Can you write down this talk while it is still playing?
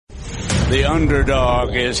The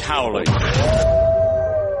underdog is howling.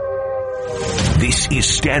 This is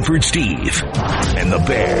Stanford Steve and the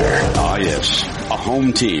Bear. Ah, yes. A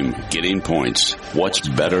home team getting points. What's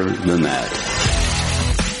better than that?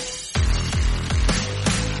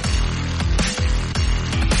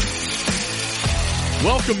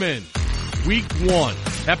 Welcome in. Week 1.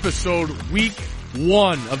 Week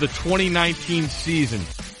 1 of the 2019 season.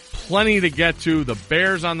 Plenty to get to. The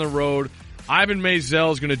Bears on the road. Ivan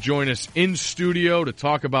Maisel is going to join us in studio to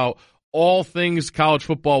talk about all things College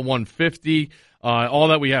Football 150, all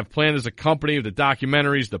that we have planned as a company, the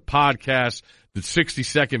documentaries, the podcasts, the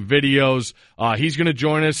 60-second videos. He's going to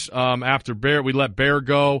join us after Bear. We let Bear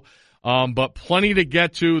go, but plenty to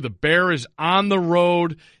get to. The Bear is on the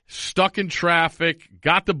road, stuck in traffic,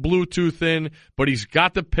 got the Bluetooth in, but he's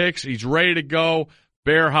got the picks. He's ready to go.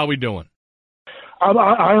 Bear, how we doing?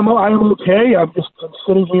 I am okay. I'm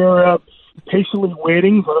sitting here patiently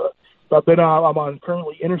waiting. I'm on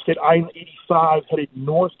currently Interstate I-85 headed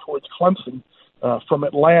north towards Clemson from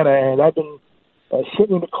Atlanta, and I've been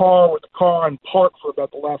sitting in the car with the car on park for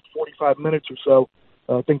about the last 45 minutes or so.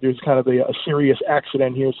 I think there's kind of a serious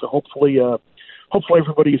accident here, so hopefully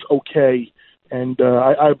everybody is okay. And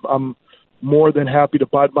I'm more than happy to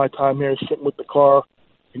bide my time here, sitting with the car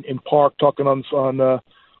in park, talking on the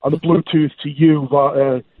Bluetooth to you,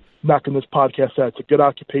 knocking this podcast out. It's a good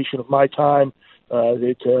occupation of my time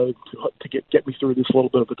to get me through this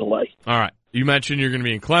little bit of a delay. All right. You mentioned you're going to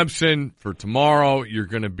be in Clemson for tomorrow. You're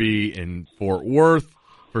going to be in Fort Worth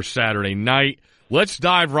for Saturday night. Let's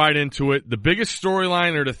dive right into it. The biggest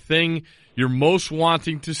storyline or the thing you're most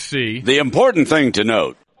wanting to see. The important thing to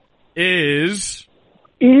note is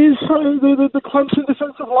the Clemson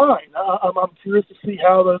defensive line. I'm curious to see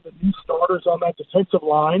how the new starters on that defensive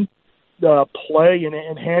line play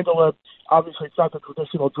and handle it. Obviously, it's not the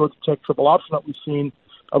traditional Georgia Tech triple option that we've seen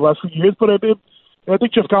the last few years, but I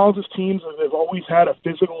think Jeff Collins' teams have always had a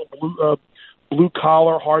physical,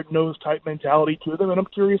 blue-collar, hard-nosed type mentality to them, and I'm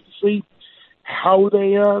curious to see how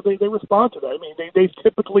they respond to that. I mean, they've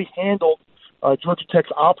typically handled Georgia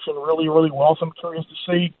Tech's option really, really well, so I'm curious to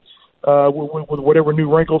see with whatever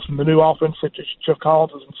new wrinkles from the new offense that Jeff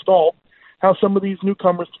Collins has installed, how some of these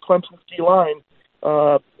newcomers to Clemson's D-line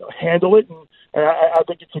handle it, and I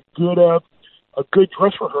think it's a good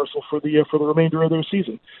dress rehearsal for the remainder of their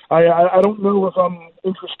season. I don't know if I'm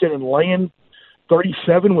interested in laying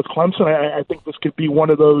 37 with Clemson. I think this could be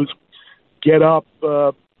one of those get up,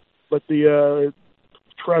 let the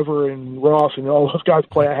Trevor and Ross and all those guys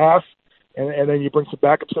play a half, and then you bring some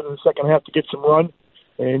backups in the second half to get some run.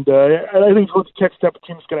 And I think Georgia Tech's type of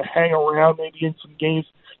team is going to hang around maybe in some games,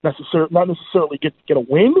 not necessarily get a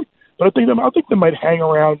win, but I think they might hang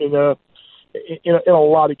around in a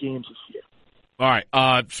lot of games this year. All right.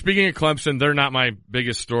 Speaking of Clemson, they're not my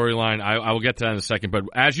biggest storyline. I will get to that in a second. But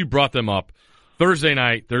as you brought them up, Thursday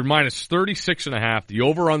night, they're minus 36.5. The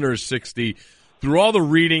over-under is 60. Through all the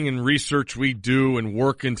reading and research we do and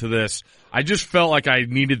work into this, I just felt like I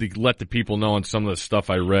needed to let the people know on some of the stuff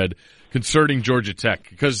I read concerning Georgia Tech,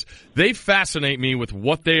 because they fascinate me with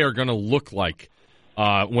what they are going to look like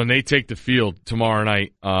when they take the field tomorrow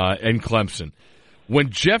night in Clemson. When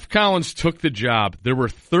Jeff Collins took the job, there were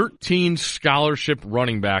 13 scholarship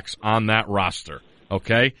running backs on that roster,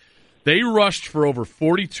 okay? They rushed for over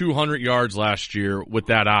 4,200 yards last year with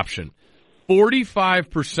that option.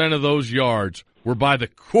 45% of those yards were by the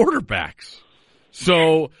quarterbacks.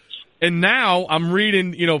 So, and now I'm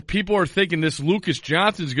reading, people are thinking this Lucas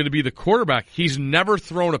Johnson is going to be the quarterback. He's never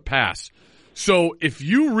thrown a pass. So if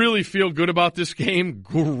you really feel good about this game,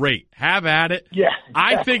 great. Have at it. Yeah.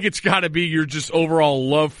 Exactly. I think it's got to be your just overall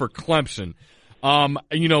love for Clemson.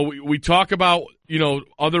 We talk about,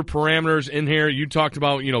 other parameters in here. You talked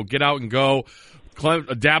about, get out and go.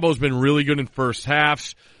 Dabo's been really good in first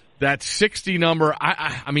halves. That 60 number,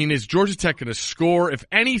 I mean, is Georgia Tech going to score? If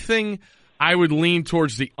anything, I would lean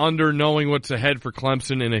towards the under, knowing what's ahead for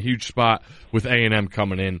Clemson in a huge spot with A&M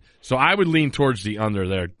coming in. So I would lean towards the under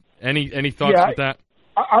there. Any thoughts with that?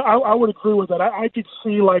 I would agree with that. I could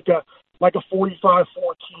see like a 45-14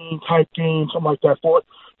 type game, something like that.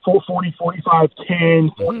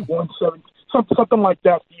 45-10, 41-7, something like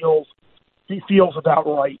that feels about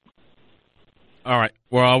right. All right.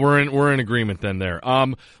 Well, we're in agreement then there.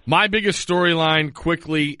 My biggest storyline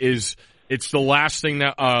quickly is it's the last thing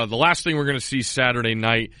we're going to see Saturday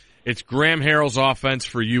night. It's Graham Harrell's offense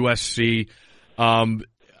for USC.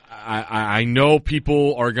 I know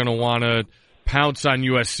people are going to want to pounce on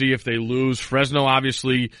USC if they lose. Fresno,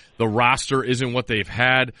 obviously, the roster isn't what they've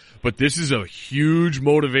had, but this is a huge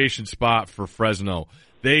motivation spot for Fresno.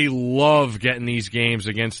 They love getting these games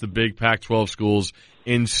against the big Pac-12 schools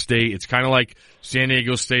in state. It's kind of like San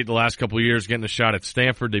Diego State the last couple of years getting a shot at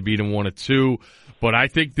Stanford. They beat them 1-2. But I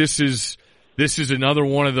think this is another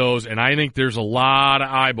one of those, and I think there's a lot of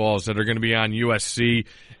eyeballs that are going to be on USC.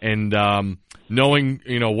 And knowing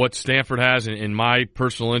what Stanford has in my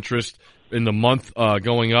personal interest in the month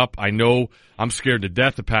going up, I know I'm scared to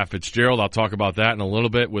death of Pat Fitzgerald. I'll talk about that in a little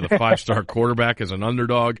bit with a 5-star quarterback as an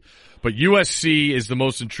underdog. But USC is the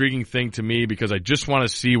most intriguing thing to me because I just want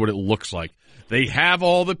to see what it looks like. They have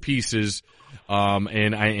all the pieces,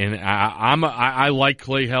 and I like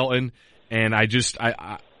Clay Helton, and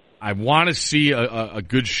I want to see a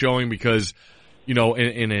good showing because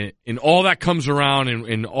in all that comes around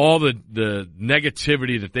and all the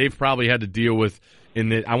negativity that they've probably had to deal with.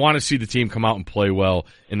 I want to see the team come out and play well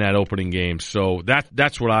in that opening game. So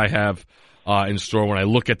that's what I have in store when I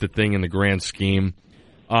look at the thing in the grand scheme.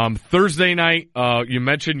 Thursday night, you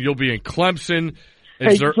mentioned you'll be in Clemson.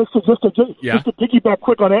 Just to piggyback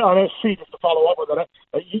quick on SC, just to follow up with it,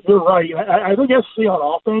 you're right. I think SC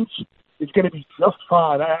on offense is going to be just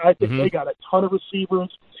fine. I think they got a ton of receivers,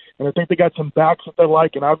 and I think they got some backs that they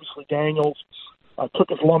like, and obviously Daniels took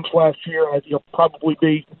his lumps last year, and he'll probably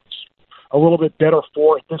be a little bit better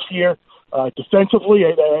for it this year. Defensively,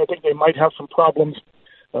 I think they might have some problems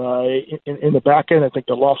in the back end. I think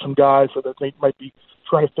they lost some guys, so that they might be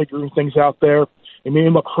trying to figure things out there. And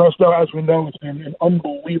Emmanuel Cresto, as we know, has been an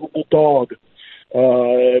unbelievable dog.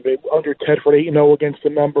 Under Tedford, 8-0 against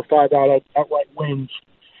the number 5 outright wins.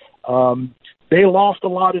 They lost a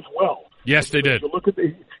lot as well. Yes, they did.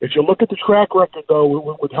 If you look at the track record,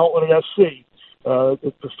 though, with Helton and SC,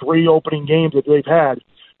 the 3 opening games that they've had,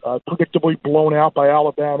 predictably blown out by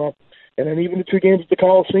Alabama, and then even the 2 games at the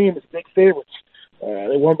Coliseum as big favorites.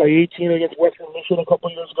 They won by 18 against Western Michigan a couple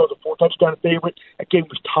of years ago as a 4-touchdown favorite. That game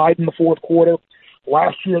was tied in the fourth quarter.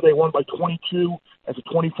 Last year they won by 22 as a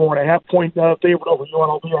 24.5-point favorite over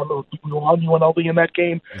UNLV. We were on UNLV in that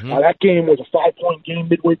game. That game was a 5-point game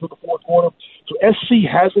midway through the fourth quarter. So SC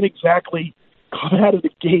hasn't exactly come out of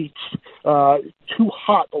the gates too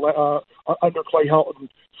hot under Clay Helton.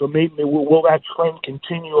 So maybe will that trend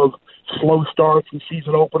continue of slow starts and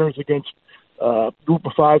season openers against group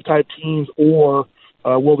of 5 type teams, or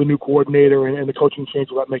will the new coordinator and the coaching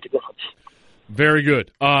change, will that make a difference? Very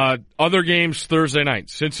good. Other games Thursday night.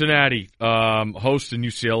 Cincinnati hosting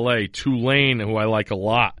UCLA. Tulane, who I like a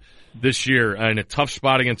lot this year, in a tough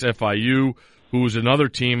spot against FIU, who's another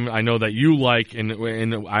team I know that you like, and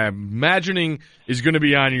I'm imagining is going to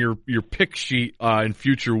be on your pick sheet in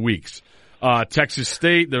future weeks. Texas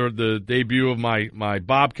State, the debut of my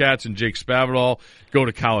Bobcats and Jake Spavital, go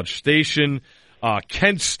to College Station.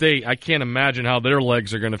 Kent State, I can't imagine how their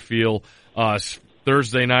legs are going to feel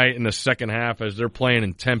Thursday night in the second half as they're playing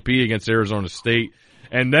in Tempe against Arizona State.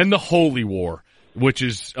 And then the Holy War, which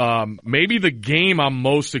is maybe the game I'm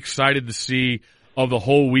most excited to see of the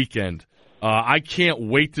whole weekend. I can't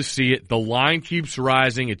wait to see it. The line keeps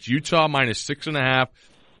rising. It's Utah -6.5.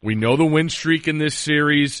 We know the win streak in this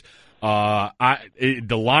series. The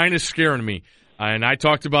line is scaring me. And I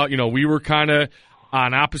talked about, we were kind of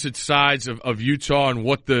on opposite sides of Utah and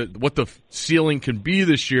what the ceiling can be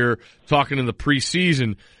this year, talking in the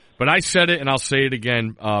preseason. But I said it, and I'll say it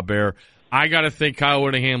again, Bear. I got to think Kyle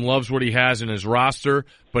Whittingham loves what he has in his roster,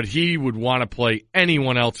 but he would want to play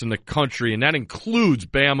anyone else in the country, and that includes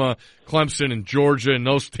Bama, Clemson, and Georgia and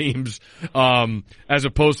those teams, as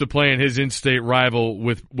opposed to playing his in-state rival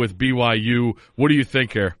with BYU. What do you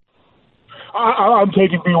think here? I'm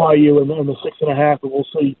taking BYU in the 6.5, and we'll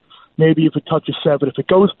see maybe if it touches 7. If it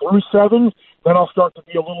goes through 7, then I'll start to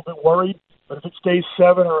be a little bit worried. But if it stays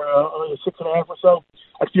 7 or 6.5 or so,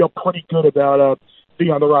 I feel pretty good about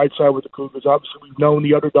being on the right side with the Cougars. Obviously, we've known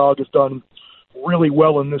the underdog has done really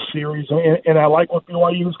well in this series, and I like what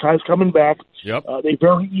BYU's guys coming back. Yep. They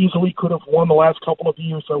very easily could have won the last couple of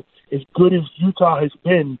years. So as good as Utah has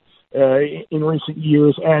been in recent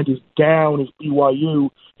years, and as down as BYU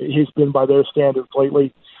has been by their standards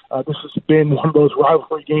lately, this has been one of those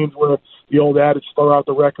rivalry games where the old adage, throw out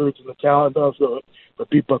the records and the talent does it. But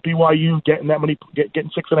BYU getting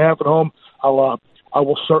 6.5 at home, I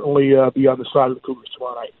will certainly be on the side of the Cougars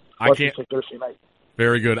tomorrow night. Thursday night.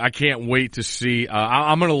 Very good. I can't wait to see.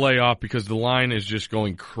 I'm going to lay off because the line is just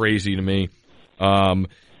going crazy to me. And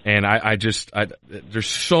I there's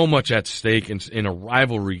so much at stake in a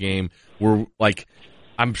rivalry game where, like,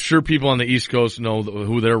 I'm sure people on the East Coast know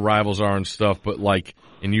who their rivals are and stuff, but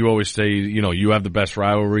and you always say, you have the best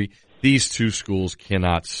rivalry. These two schools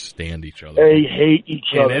cannot stand each other. They hate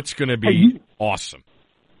each other. And it's going to be awesome.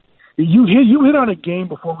 You hit on a game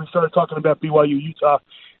before we started talking about BYU Utah.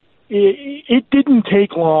 it didn't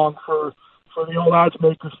take long for the old odds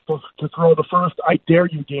makers to throw the first "I dare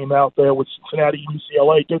you" game out there with Cincinnati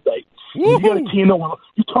UCLA, did they? You got a team that won.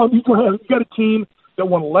 You got a team that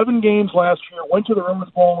won 11 games last year, went to the Rose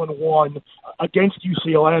Bowl and won against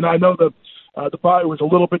UCLA. And I know the body was a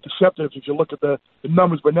little bit deceptive if you look at the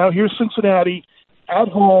numbers. But now here's Cincinnati at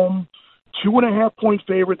home, 2.5-point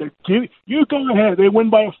favorite. You go ahead. They win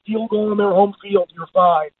by a field goal in their home field. You're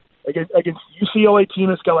fine against UCLA team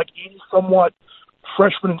that's got like 80 somewhat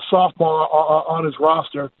freshman and sophomore on his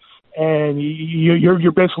roster, and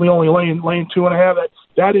you're basically only laying 2.5.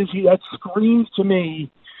 That screams to me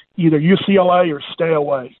either UCLA or stay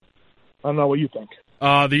away. I don't know what you think.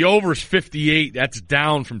 The over's 58. That's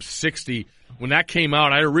down from 60. When that came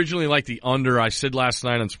out, I originally liked the under. I said last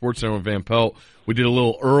night on SportsCenter with Van Pelt, we did a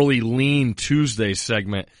little early lean Tuesday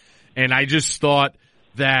segment, and I just thought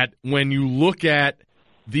that when you look at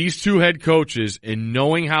these two head coaches and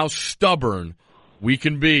knowing how stubborn we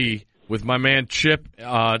can be with my man Chip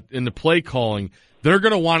in the play calling, they're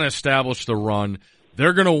going to want to establish the run.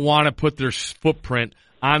 They're going to want to put their footprint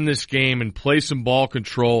on this game and play some ball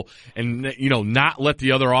control and, not let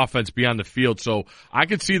the other offense be on the field. So I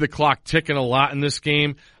could see the clock ticking a lot in this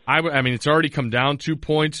game. I mean, it's already come down 2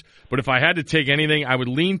 points, but if I had to take anything, I would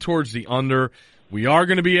lean towards the under. We are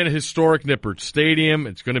going to be at a historic Nippert Stadium.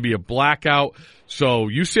 It's going to be a blackout. So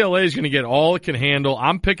UCLA is going to get all it can handle.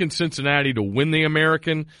 I'm picking Cincinnati to win the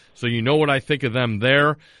American, so you know what I think of them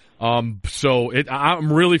there. I'm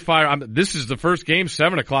really fired. This is the first game,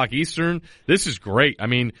 7 o'clock Eastern. This is great. I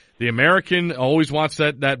mean, the American always wants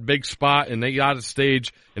that big spot, and they got a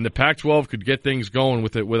stage, and the Pac-12 could get things going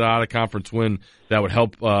with a out-of-conference win that would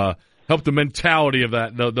help the mentality of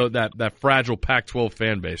that fragile Pac-12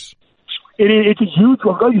 fan base. It's a huge.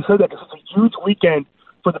 I'm glad you said that because it's a huge weekend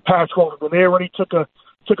for the Pac-12. When they already took a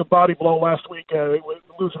body blow last week,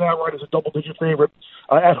 losing outright as a double-digit favorite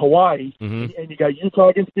at Hawaii, and you got Utah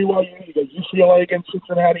against BYU, you got UCLA against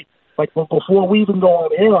Cincinnati. Like before we even go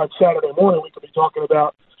on air on Saturday morning, we could be talking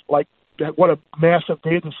about like what a massive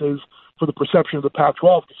day this is for the perception of the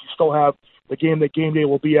Pac-12 because you still have the game that game day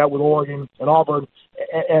will be at with Oregon and Auburn,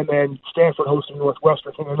 and then Stanford hosting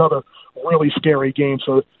Northwestern in another really scary game.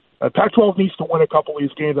 So. Pac-12 needs to win a couple of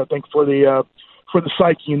these games, I think, for the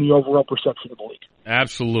psyche and the overall perception of the league.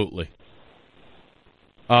 Absolutely.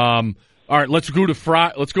 All right, let's go to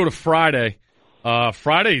Friday.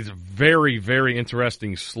 Friday's a very, very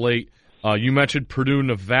interesting slate. You mentioned Purdue,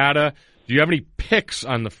 Nevada. Do you have any picks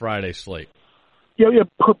on the Friday slate? Yeah.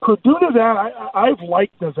 Purdue, Nevada. I've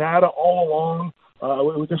liked Nevada all along.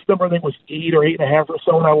 This number I think was 8 or 8.5 or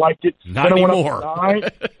so, and I liked it. Not anymore.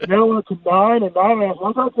 Then I went up to 9 and 9.5.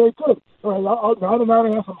 I thought very good. 9 and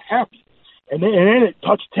 9.5. I'm happy. And then it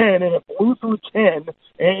touched 10, and it blew through 10.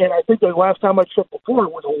 And I think the last time I checked before,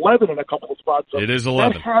 it was 11 in a couple of spots. So it is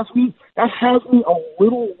 11. That has me a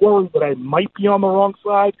little worried that I might be on the wrong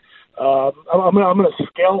side. I'm going to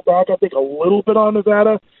scale back, I think, a little bit on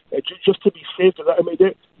Nevada just to be safe.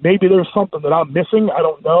 Maybe there's something that I'm missing. I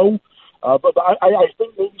don't know. But I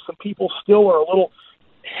think maybe some people still are a little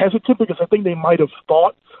hesitant because I think they might have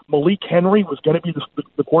thought Malik Henry was going to be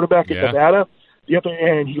the quarterback at Nevada.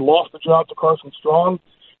 And he lost the job to Carson Strong.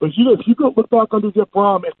 But if you go look back under Jeff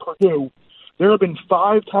Brom at Purdue, there have been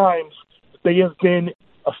 5 times that they have been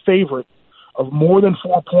a favorite of more than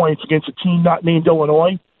 4 points against a team not named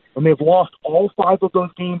Illinois, and they've lost all 5 of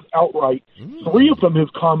those games outright. 3 of them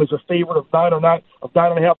have come as a favorite of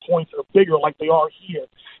 9.5 points or bigger, like they are here.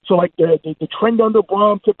 So, like the trend under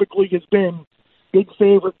Brom typically has been big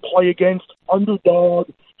favorite play against, underdog,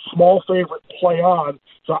 small favorite play on.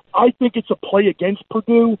 So I think it's a play against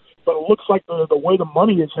Purdue, but it looks like the way the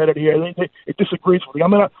money is headed here, it disagrees with me.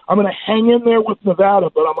 I'm gonna hang in there with Nevada,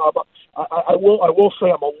 but I will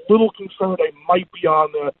say I'm a little concerned I might be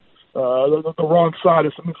on the wrong side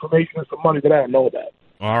of some information and some money that I don't know about.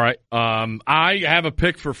 All right, I have a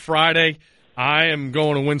pick for Friday. I am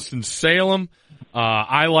going to Winston-Salem.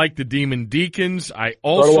 I like the Demon Deacons. I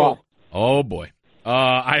also, oh boy.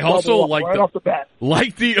 I also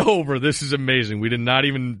like the over. This is amazing. We did not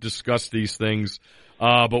even discuss these things.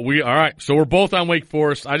 All right. So we're both on Wake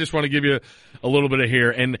Forest. I just want to give you a little bit of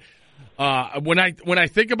here. And, when I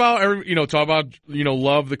think about, talk about,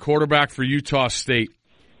 Love, the quarterback for Utah State,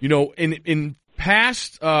 in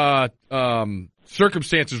past,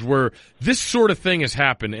 circumstances where this sort of thing has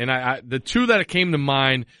happened. And the 2 that came to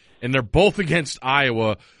mind, and they're both against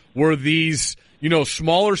Iowa, were these,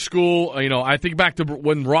 smaller school, I think back to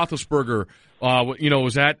when Roethlisberger,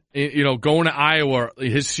 was at, going to Iowa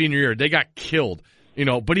his senior year. They got killed.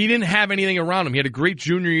 But he didn't have anything around him. He had a great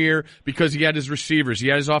junior year because he had his receivers. He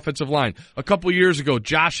had his offensive line. A couple of years ago,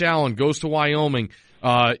 Josh Allen goes to Wyoming.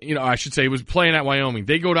 I should say he was playing at Wyoming.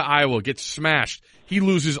 They go to Iowa, get smashed. He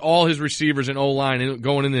loses all his receivers and O-line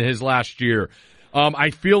going into his last year. I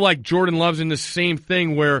feel like Jordan Love's in the same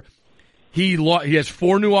thing where he has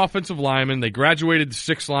 4 new offensive linemen. They graduated to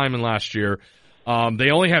 6 linemen last year. They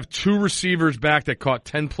only have 2 receivers back that caught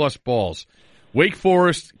 10-plus balls. Wake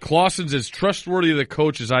Forest, Clawson's as trustworthy of the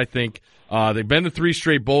coaches, I think. They've been to 3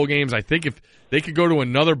 straight bowl games. I think if they could go to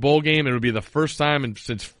another bowl game, it would be the first time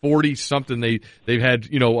since 40-something they've had,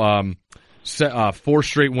 4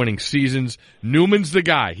 straight winning seasons. Newman's the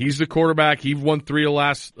guy. He's the quarterback. He won 3 of the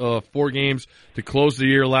last 4 games to close the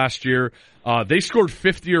year last year. They scored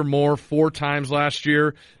 50 or more 4 times last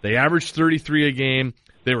year. They averaged 33 a game.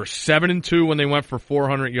 They were 7-2 when they went for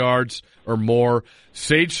 400 yards or more.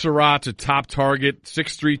 Sage Surratt's a top target,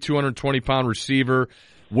 6'3", 220-pound receiver.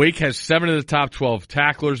 Wake has 7 of the top 12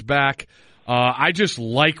 tacklers back. I just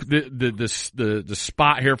like the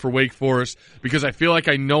spot here for Wake Forest because I feel like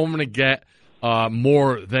I know I'm going to get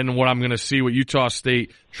more than what I'm going to see with Utah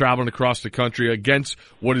State traveling across the country against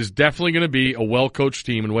what is definitely going to be a well-coached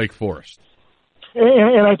team in Wake Forest.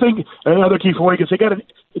 And I think another key for Wake is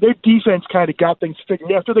their defense kind of got things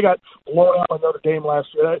figured. After they got blown out by Notre Dame last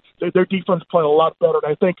year, their defense played a lot better.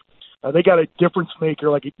 And I think they got a difference maker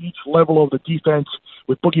like at each level of the defense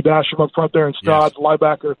with Boogie Basham up front there and Stodds,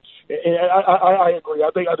 linebacker. And I agree.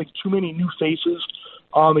 I think too many new faces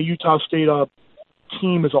on the Utah State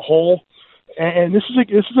team as a whole. And this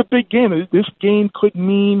is a big game. This game could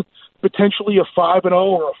mean potentially a 5-0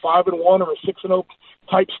 or a 5-1 or a 6-0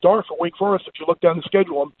 type start for Wake Forest. If you look down the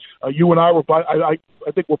schedule, you and I were I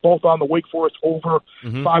think we're both on the Wake Forest over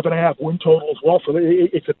 5.5 win total as well. So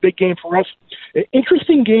it's a big game for us. An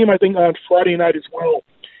interesting game, I think, on Friday night as well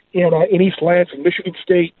in East Lansing, Michigan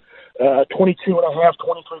State, 22.5,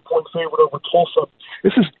 23-point favorite over Tulsa.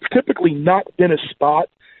 This has typically not been a spot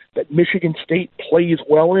that Michigan State plays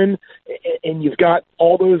well in, and you've got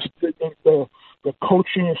all those the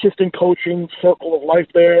coaching, assistant coaching circle of life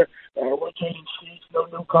there, rotating seats, no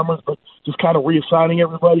newcomers, but just kind of reassigning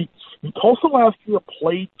everybody. And Tulsa last year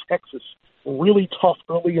played Texas really tough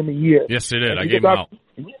early in the year. Yes, they did. I gave them out.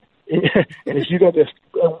 And if you go this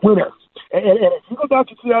winner, and if you go back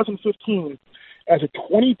to 2015 as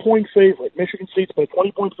a 20-point favorite, Michigan State's been a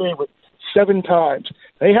 20-point favorite 7 times.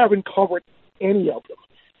 They haven't covered any of them.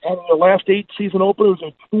 And in the last 8 season openers, they're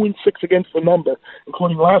 2-6 against the number,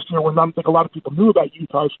 including last year when I don't think a lot of people knew about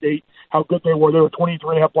Utah State, how good they were. They were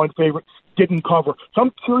 23.5-point favorite, didn't cover. So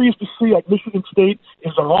I'm curious to see, like Michigan State,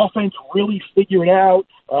 is their offense really figuring out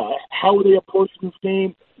how are they approaching this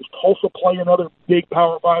game? Does Tulsa play another big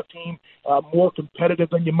Power 5 team, more competitive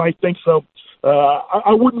than you might think? So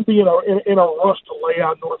I wouldn't be in a rush to lay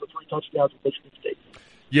out north of 3 touchdowns with Michigan State.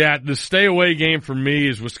 Yeah, the stay-away game for me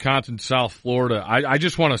is Wisconsin-South Florida. I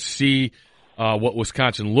just want to see what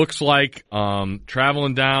Wisconsin looks like,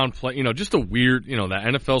 traveling down, just a weird, that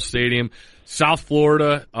NFL stadium. South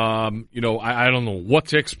Florida, I don't know what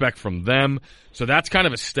to expect from them. So that's kind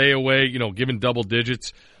of a stay-away, given double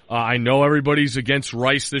digits. I know everybody's against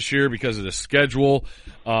Rice this year because of the schedule.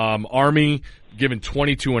 Army given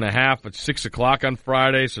 22.5 at 6 o'clock on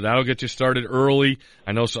Friday, so that'll get you started early.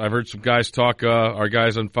 I know. So I've heard some guys talk. Our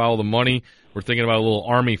guys on Follow the Money. We're thinking about a little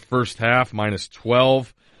Army first half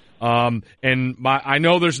 -12. I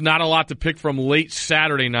know there's not a lot to pick from late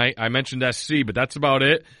Saturday night. I mentioned SC, but that's about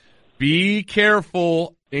it. Be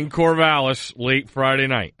careful in Corvallis late Friday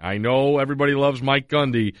night. I know everybody loves Mike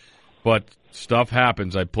Gundy, but stuff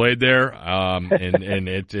happens. I played there, and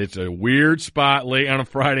it's a weird spot late on a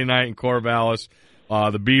Friday night in Corvallis.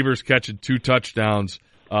 The Beavers catching 2 touchdowns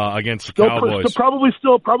against the Cowboys. So probably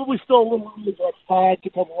still a little early for that flag to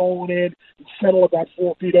come rolling in and settle about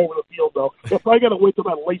 4 feet over the field, though. They're probably going to wait till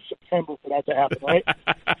about late September for that to happen, right?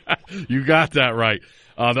 You got that right.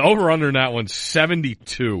 The over-under in that one's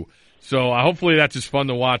 72. So hopefully that's as fun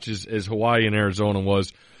to watch as Hawaii and Arizona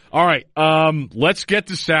was. All right, let's get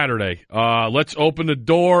to Saturday. Let's open the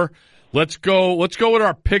door. Let's go with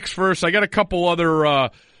our picks first. I got a couple other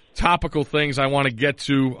topical things I want to get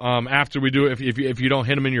to after we do it. If you don't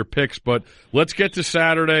hit them in your picks, but let's get to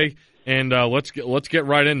Saturday and let's get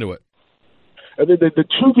right into it. The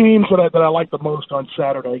 2 games that I like the most on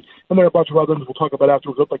Saturday, and there are a bunch of others we'll talk about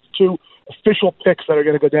afterwards. Like the 2 official picks that are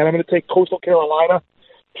going to go down. I'm going to take Coastal Carolina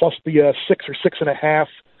plus the 6 or 6.5.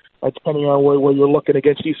 Depending on where you're looking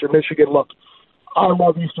against Eastern Michigan. Look, I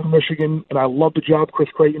love Eastern Michigan, and I love the job Chris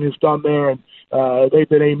Creighton has done there. And they've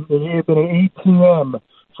been an ATM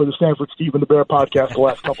for the Stanford Steve and the Bear podcast the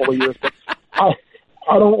last couple of years. But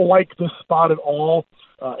I don't like this spot at all.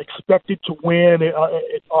 expected to win.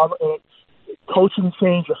 Coaching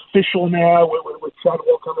change official now with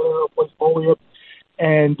Chadwell coming in to replace Bollier.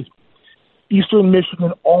 And Eastern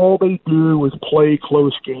Michigan, all they do is play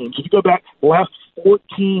close games. If you go back the last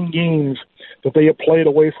 14 games that they have played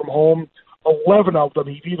away from home, 11 of them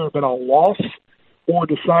have either been a loss or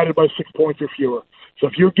decided by 6 points or fewer. So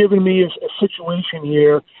if you're giving me a situation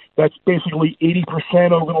here that's basically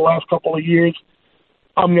 80% over the last couple of years,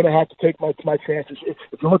 I'm going to have to take my chances.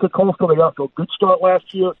 If you look at Coastal, they got a good start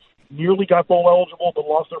last year, nearly got bowl eligible, but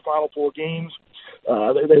lost their final 4 games.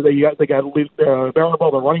 They got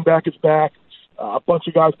Barabel, the running back is back. A bunch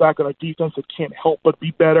of guys back on our defense that can't help but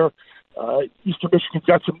be better. Eastern Michigan's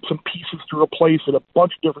got some pieces to replace in a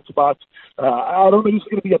bunch of different spots. I don't think it's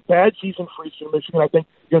going to be a bad season for Eastern Michigan. I think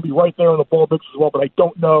they're going to be right there in the bowl mix as well, but I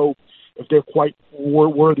don't know if they're quite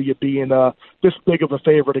worthy of being this big of a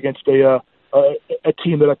favorite against a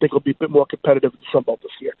team that I think will be a bit more competitive in the Sun Belt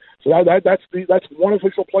this year. So that's one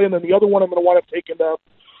official play, and then the other one I'm going to wind up taking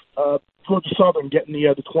Georgia Southern getting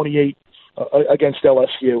the 28 against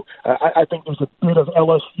LSU. I think there's a bit of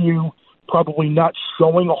LSU probably not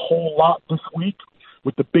showing a whole lot this week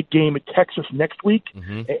with the big game at Texas next week.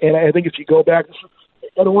 Mm-hmm. And I think if you go back,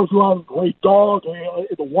 Edwards Run, great dog,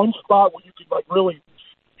 the one spot where you could really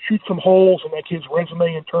shoot some holes in that kid's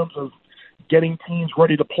resume in terms of getting teams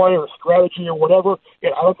ready to play or strategy or whatever.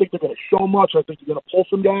 I don't think they're going to show much. I think they're going to pull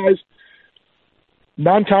some guys.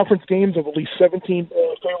 Non-conference games of at least 17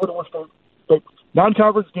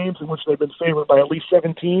 non-conference games in which they've been favored by at least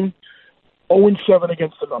 17, 0-7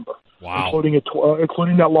 against the number. Wow.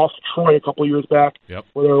 Including that loss to Troy a couple of years back, yep,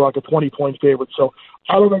 where they were like a 20-point favorite. So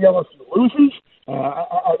I don't think LSU loses.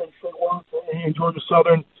 I think St. Lawrence and Georgia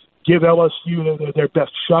Southern give LSU their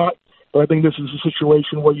best shot. But I think this is a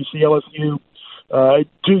situation where you see LSU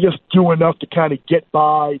do enough to kind of get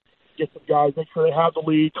by, get some guys, make sure they have the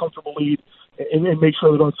lead, comfortable lead, and make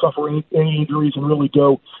sure they don't suffer any injuries and really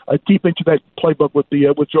go deep into that playbook with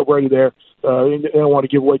Joe Brady there. And I don't want to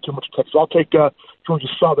give away too much text. So I'll take Georgia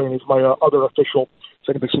Southern as my other official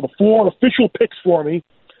second pick. So the 4 official picks for me: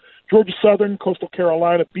 Georgia Southern, Coastal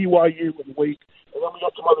Carolina, BYU, and Wake. And then we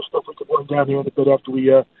got some other stuff we could run down here in a bit after we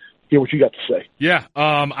hear what you got to say. Yeah,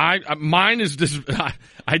 mine is this.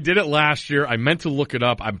 I did it last year. I meant to look it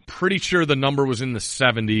up. I'm pretty sure the number was in the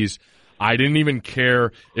 70s. I didn't even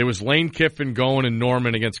care. It was Lane Kiffin going in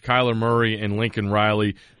Norman against Kyler Murray and Lincoln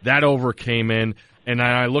Riley. That over came in, and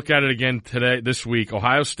I look at it again this week.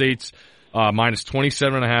 Ohio State's minus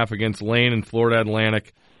 27.5 against Lane and Florida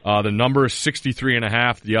Atlantic. The number is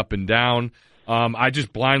 63.5. The up and down. I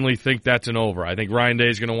just blindly think that's an over. I think Ryan Day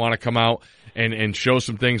is going to want to come out and show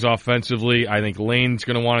some things offensively. I think Lane's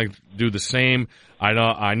going to want to do the same.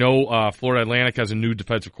 I know Florida Atlantic has a new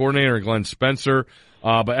defensive coordinator, Glenn Spencer,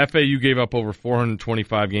 but FAU gave up over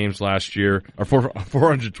 425 games last year, or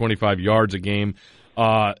 425 yards a game.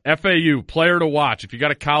 FAU, player to watch. If you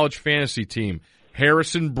got a college fantasy team,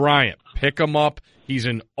 Harrison Bryant, pick him up. He's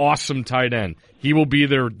an awesome tight end. He will be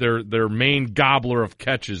their main gobbler of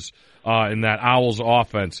catches in that Owls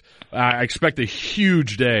offense. I expect a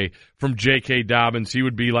huge day from J.K. Dobbins. He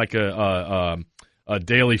would be like a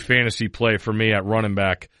daily fantasy play for me at running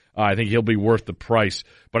back. I think he'll be worth the price.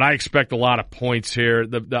 But I expect a lot of points here.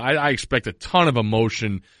 I expect a ton of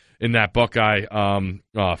emotion in that Buckeye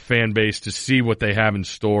fan base to see what they have in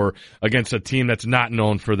store against a team that's not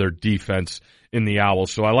known for their defense in the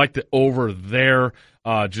Owls. So I like the over there,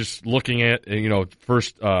 just looking at,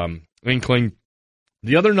 first inkling.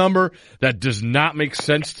 The other number that does not make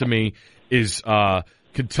sense to me is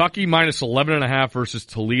Kentucky minus 11.5 versus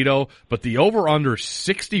Toledo, but the over-under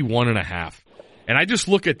 61.5. And I just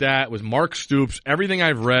look at that with Mark Stoops, everything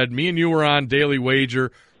I've read. Me and you were on Daily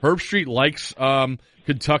Wager. Herb Street likes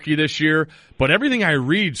Kentucky this year, but everything I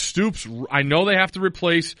read, Stoops, I know they have to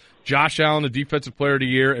replace Josh Allen, the Defensive Player of the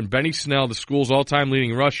Year, and Benny Snell, the school's all-time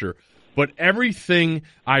leading rusher. But everything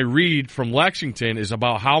I read from Lexington is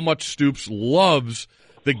about how much Stoops loves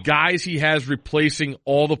the guys he has replacing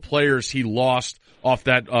all the players he lost off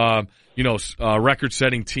that,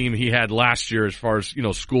 record-setting team he had last year as far as,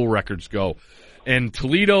 school records go. And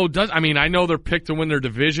Toledo I know they're picked to win their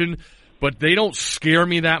division, but they don't scare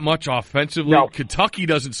me that much offensively. No. Kentucky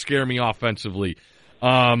doesn't scare me offensively.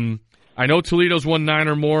 I know Toledo's won 9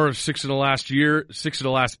 or more, 6 of the last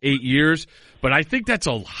 8 years, but I think that's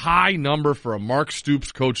a high number for a Mark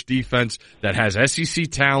Stoops coach defense that has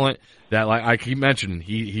SEC talent. That, like I keep mentioning,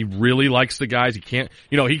 he really likes the guys. He can't,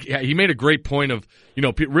 he made a great point of,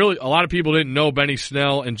 really a lot of people didn't know Benny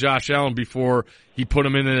Snell and Josh Allen before he put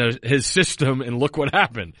them in his system, and look what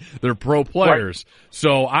happened. They're pro players. Right.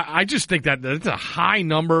 So I just think that's a high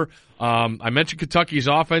number. I mentioned Kentucky's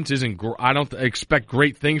offense I don't expect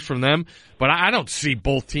great things from them, but I don't see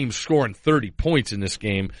both teams scoring 30 points in this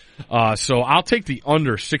game. So I'll take the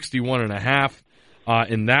under 61.5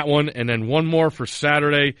 in that one. And then one more for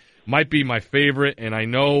Saturday might be my favorite, and I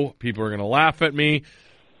know people are going to laugh at me,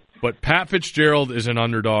 but Pat Fitzgerald is an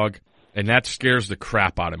underdog, and that scares the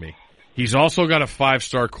crap out of me. He's also got a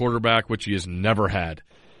 5-star quarterback, which he has never had.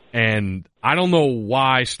 And I don't know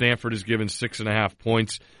why Stanford is given 6.5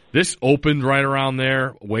 points. This opened right around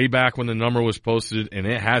there, way back when the number was posted, and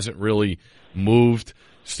it hasn't really moved.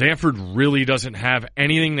 Stanford really doesn't have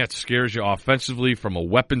anything that scares you offensively from a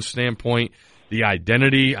weapon standpoint. The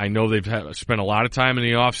identity, I know they've spent a lot of time in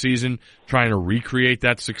the offseason trying to recreate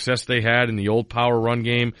that success they had in the old power run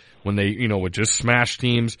game when they, would just smash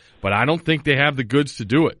teams, but I don't think they have the goods to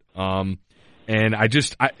do it. And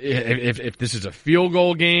if this is a field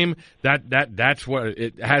goal game, that's what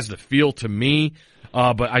it has the feel to me.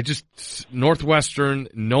 But Northwestern,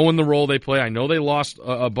 knowing the role they play, I know they lost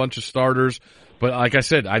a bunch of starters, but like I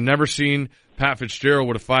said, I've never seen Pat Fitzgerald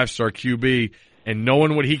with a 5-star QB, and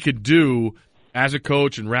knowing what he could do as a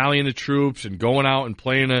coach and rallying the troops and going out and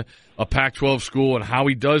playing a Pac-12 school and how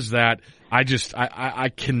he does that, I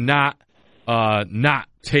cannot not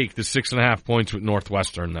take the 6.5 points with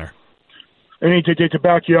Northwestern there. I mean, to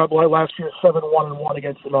back you up, last year 7-1-1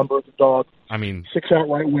 against the number as a dog. I mean, 6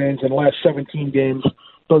 outright wins in the last 17 games,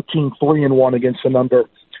 13-3-1 against the number,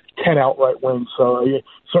 10 outright wins. So you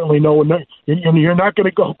certainly know you're not going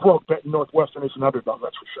to go broke betting Northwestern as an underdog.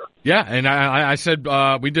 That's for sure. Yeah, and I said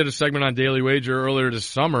we did a segment on Daily Wager earlier this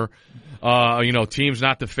summer. Teams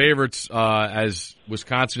not the favorites as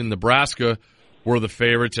Wisconsin and Nebraska were the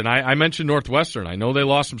favorites, and I mentioned Northwestern. I know they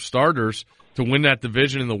lost some starters to win that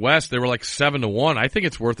division in the West. They were like 7-1. I think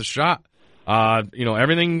it's worth a shot.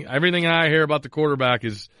 Everything I hear about the quarterback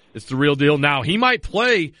it's the real deal. Now, he might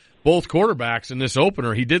play both quarterbacks in this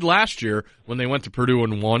opener. He did last year when they went to Purdue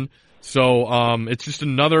and won. So, it's just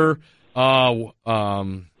another,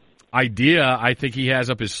 idea I think he has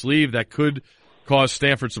up his sleeve that could cause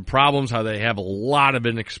Stanford some problems, how they have a lot of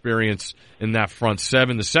inexperience in that front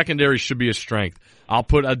seven. The secondary should be a strength. I'll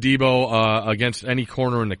put Adebo against any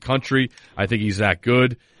corner in the country. I think he's that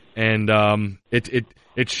good. And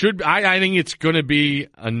it should. I think it's going to be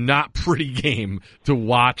a not pretty game to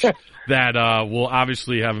watch. That will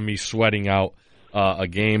obviously have me sweating out a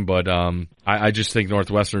game. But I just think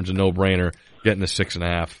Northwestern's a no-brainer, getting the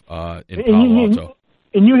 6.5 in Palo Alto.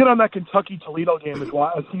 And you hit on that Kentucky-Toledo game as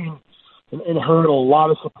well. I've seen and heard a lot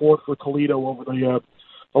of support for Toledo over the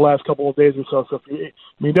last couple of days or so. So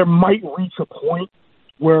there might reach a point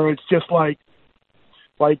where it's just like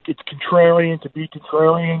it's contrarian to be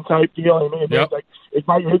contrarian type deal. I mean, yep. it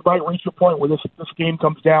might reach a point where this game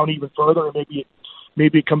comes down even further, and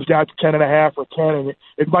maybe it comes down to 10.5 or 10, and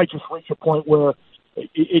it might just reach a point where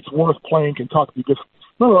it's worth playing Kentucky. Because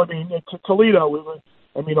Toledo,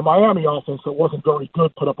 a Miami offense that wasn't very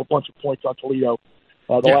good put up a bunch of points on Toledo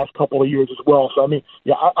last couple of years as well. So I'm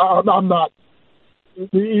not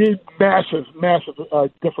massive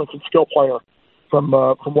difference in skill player from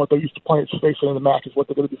what they're used to playing, facing in the MAC is what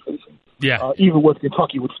they're going to be facing. Yeah, even with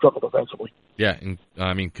Kentucky would struggle defensively. Yeah,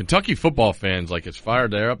 and Kentucky football fans, it's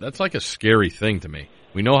fired there up. That's like a scary thing to me.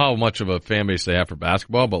 We know how much of a fan base they have for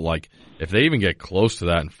basketball, but if they even get close to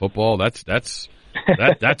that in football, that's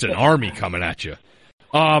an army coming at you.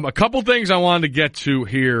 A couple things I wanted to get to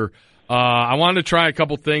here. I wanted to try a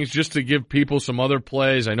couple things just to give people some other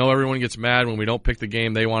plays. I know everyone gets mad when we don't pick the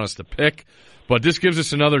game they want us to pick, but this gives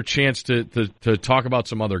us another chance to talk about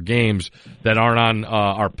some other games that aren't on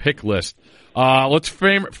our pick list. Let's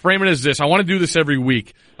frame it as this. I want to do this every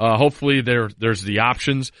week. Hopefully there's the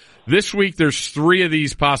options. This week there's 3 of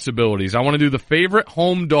these possibilities. I want to do the favorite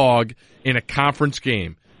home dog in a conference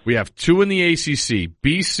game. We have 2 in the ACC.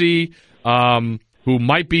 BC, who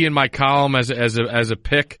might be in my column as a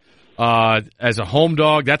pick. As a home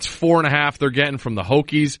dog, that's 4.5 they're getting from the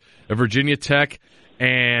Hokies of Virginia Tech.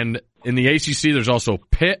 And in the ACC, there's also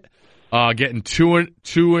Pitt, getting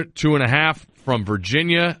 2.5 from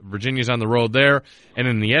Virginia. Virginia's on the road there. And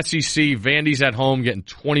in the SEC, Vandy's at home getting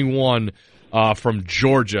 21, from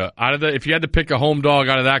Georgia. If you had to pick a home dog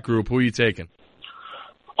out of that group, who are you taking?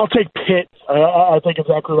 I'll take Pitt. I think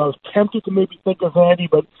exactly what I was tempted to maybe think of Vandy,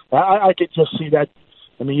 but I could just see that.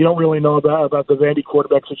 You don't really know about the Vandy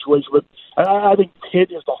quarterback situation, but I think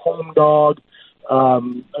Pitt is the home dog.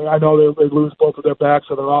 I know they lose both of their backs,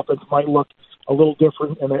 so their offense might look a little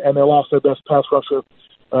different, and they lost their best pass rusher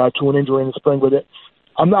to an injury in the spring. But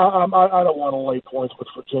I don't want to lay points with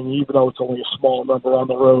Virginia, even though it's only a small number on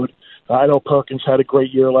the road. I know Perkins had a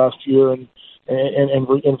great year last year, and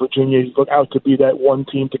Virginia look out to be that one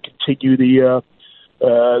team to continue the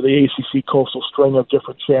ACC Coastal string of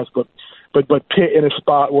different champs. But Pitt in a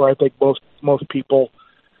spot where I think most people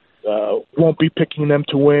won't be picking them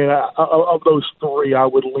to win. Of those three, I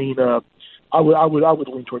would lean. I would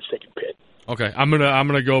lean towards taking Pitt. Okay, I'm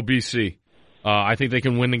gonna go BC. I think they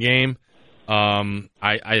can win the game.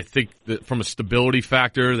 I think that from a stability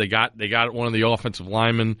factor, they got one of the offensive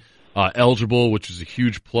linemen eligible, which is a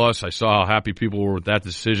huge plus. I saw how happy people were with that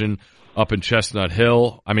decision up in Chestnut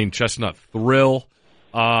Thrill.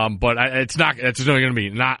 But it's going to be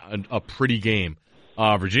not a pretty game.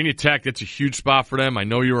 Virginia Tech, that's a huge spot for them. I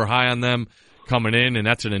know you were high on them coming in, and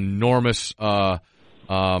that's an enormous spot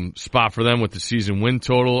for them with the season win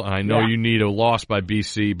total. And I know you need a loss by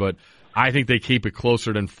BC, but I think they keep it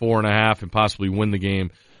closer than 4.5 and possibly win the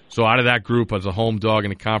game. So out of that group, as a home dog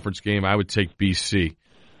in a conference game, I would take BC.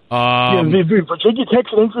 Virginia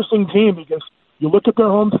Tech's an interesting team because you look at their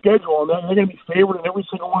home schedule, and they're going to be favored in every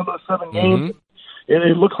single one of those 7 games.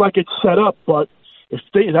 It looks like it's set up, but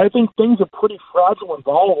I think things are pretty fragile and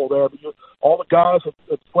volatile there. Because all the guys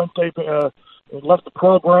at Fuente left the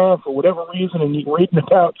program for whatever reason, and you're reading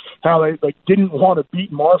about how they didn't want to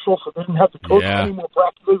beat Marshall, so they didn't have to coach any more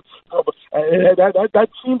practices. That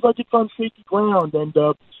seems like it's on shaky ground, and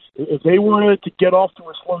if they wanted to get off to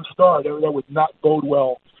a slow start, that would not bode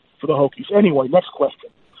well for the Hokies. Anyway, next question.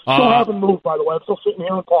 Still haven't moved, by the way. I'm still sitting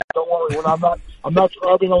here in park. Don't worry. I'm not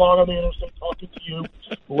driving along on the interstate talking to you.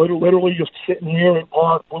 Literally just sitting here in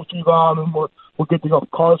park, Bluetooth on, and we're good to go.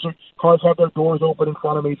 Cars have their doors open in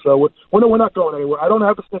front of me, so we're not going anywhere. I don't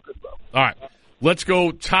have the stickers though. All right, let's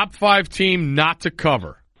go. Top 5 team not to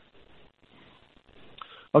cover.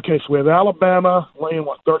 Okay, so we have Alabama laying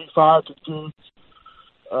 35 to Duke.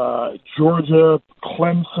 Georgia,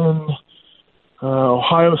 Clemson.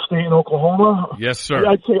 Ohio State and Oklahoma. Yes, sir.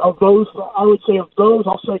 I'd say of those, I'll say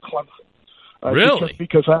Clemson. Really? Just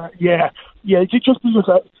because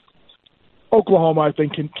Oklahoma, I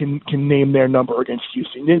think, can name their number against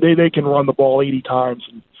Houston. They can run the ball 80 times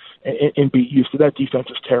and beat Houston. That defense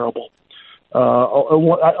is terrible.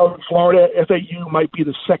 Florida, FAU might be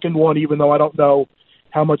the second one, even though I don't know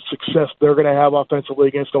how much success they're going to have offensively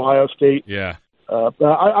against Ohio State. Yeah.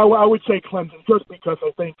 I would say Clemson just because I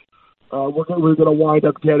think we're going to wind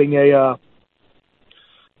up getting they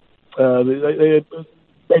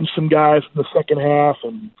bench some guys in the second half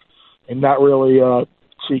and not really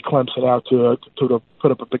see Clemson out to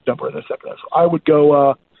put up a big number in the second half. So I would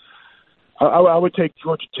go. I would take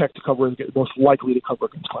Georgia Tech to cover, most likely to cover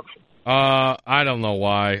against Clemson. I don't know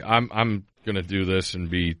why. I'm going to do this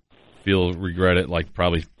and regret it like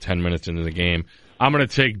probably 10 minutes into the game. I'm going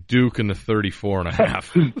to take Duke in the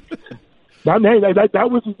 34.5. That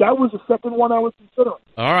was the second one I was considering.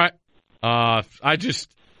 All right. I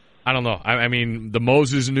don't know. I mean, the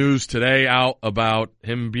Moses news today out about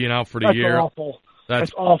him being out for the year. Awful.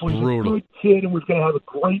 That's awful. Brutal. He's a good kid and was going to have a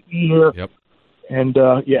great year. Yep. And,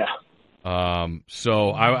 So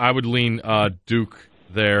I would lean Duke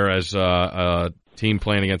there as a team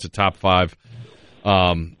playing against a top 5.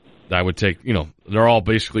 I would take, they're all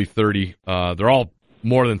basically 30. They're all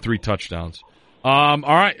more than 3 touchdowns. All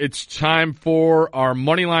right, it's time for our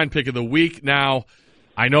money line pick of the week. Now,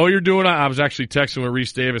 I know you're doing it. I was actually texting with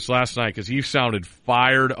Reese Davis last night because he sounded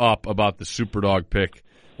fired up about the Superdog pick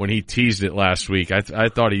when he teased it last week. I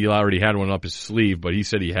thought he already had one up his sleeve, but he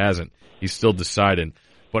said he hasn't. He's still deciding.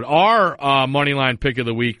 But our money line pick of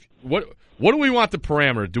the week, what do we want the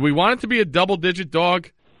parameter? Do we want it to be a double-digit dog?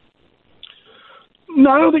 No,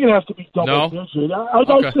 I don't think it has to be double-digit. No? I'd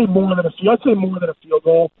say more than a field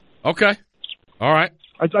goal. Okay. All right.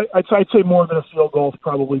 I'd say more than a field goal is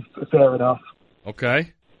probably fair enough.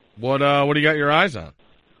 Okay. What do you got your eyes on?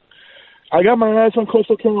 I got my eyes on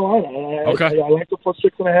Coastal Carolina. Okay. I like the plus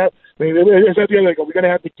 6.5. I mean, is that the other thing? We're going to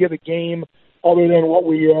have to give a game other than what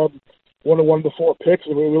we one before picks.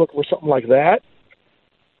 I mean, we're looking for something like that.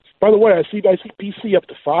 By the way, I see BC up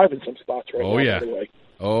to 5 in some spots right now. Yeah. By the way.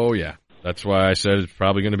 Oh yeah. That's why I said it's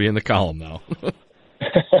probably going to be in the column now.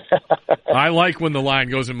 I like when the line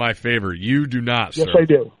goes in my favor. You do not, sir. Yes, I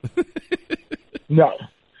do. No.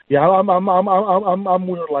 Yeah, I'm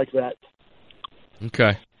weird like that.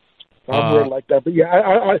 Okay. I'm weird like that. But yeah,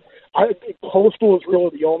 I think Coastal is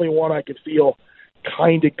really the only one I could feel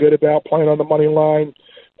kind of good about playing on the money line.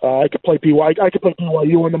 I could play BYU. I could play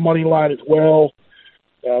BYU on the money line as well.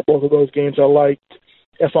 Both of those games I liked.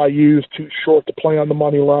 FIU is too short to play on the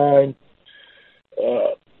money line.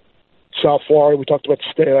 South Florida, we talked about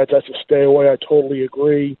that's a stay away. I totally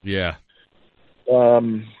agree. Yeah.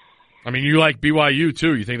 I mean, you like BYU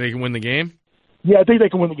too. You think they can win the game? Yeah, I think they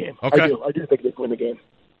can win the game. Okay. I do think they can win the game.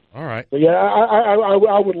 All right. But yeah,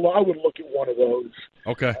 I would look at one of those.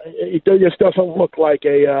 Okay. It just doesn't look like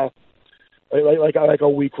a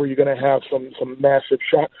week where you're going to have some massive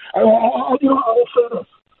shot. I'll say this: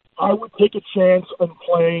 I would take a chance on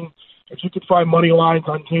playing if you could find money lines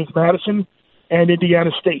on James Madison and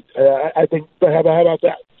Indiana State. I think. How about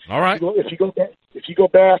that? All right. If you go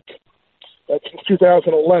back since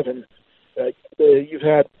 2011, you've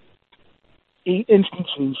had 8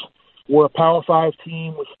 instances where a Power 5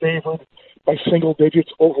 team was favored by single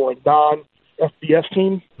digits over a non-FBS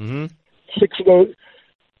team. Mm-hmm. 6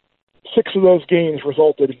 of those games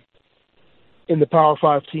resulted in the Power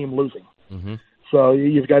 5 team losing. Mm-hmm. So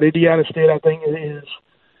you've got Indiana State, I think it is.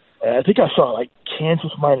 I think I saw like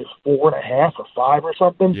Kansas minus 4.5 or 5 or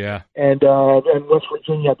something. Yeah. And West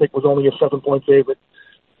Virginia, I think, was only a 7-point favorite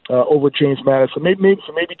over James Madison. Maybe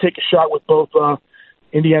take a shot with both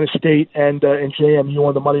Indiana State and JMU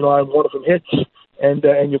on the money line. One of them hits, and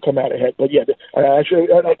you'll come out ahead. But yeah, I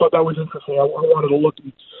thought that was interesting. I wanted to look.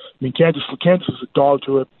 I mean, Kansas is a dog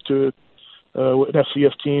to an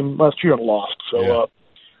FCS team last year and lost. So,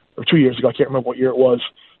 or 2 years ago, I can't remember what year it was.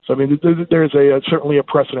 So I mean, there's certainly a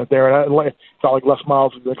precedent there, and it's not like Les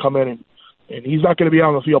Miles is going to come in and he's not going to be out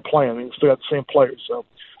on the field playing. I mean, he's still got the same players. So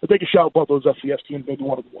I take a shot with both those FCS teams. Maybe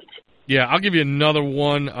one of them wins. Yeah, I'll give you another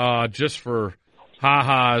one just for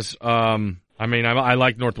ha-has. I mean, I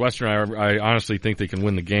like Northwestern. I honestly think they can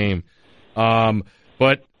win the game.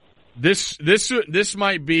 But this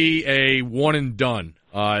might be a one and done,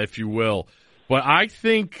 if you will. But I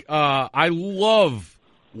think I love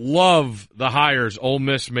the hires Ole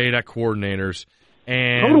Miss made at coordinators.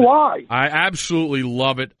 And so do I. I absolutely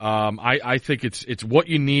love it. I think it's what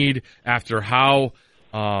you need after how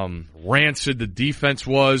rancid the defense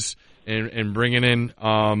was and bringing in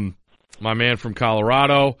my man from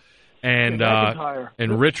Colorado and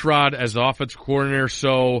Rich Rod as the offensive coordinator.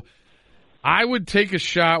 So I would take a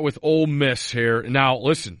shot with Ole Miss here. Now,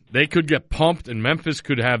 listen, they could get pumped, and Memphis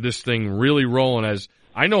could have this thing really rolling. As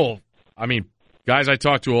I know, I mean, guys I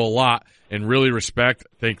talk to a lot and really respect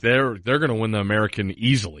think they're going to win the American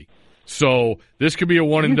easily. So this could be a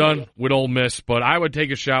one and done with Ole Miss, but I would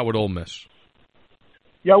take a shot with Ole Miss.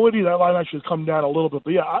 Yeah, I would do that. Line actually has come down a little bit,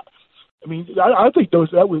 but yeah, I think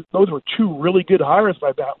those were 2 really good hires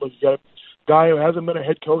by Battlers. You got a guy who hasn't been a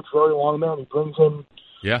head coach very long now, and he brings in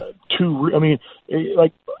 2. I mean,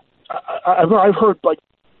 like I've heard, like,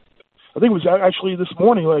 I think it was actually this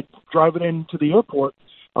morning, like driving into the airport,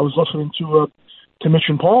 I was listening to Mitch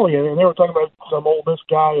and Paulie, and they were talking about some Ole Miss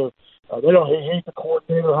guy. They don't hate the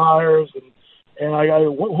coordinator hires, and who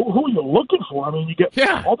are you looking for? I mean, you get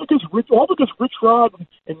all because Rich Rod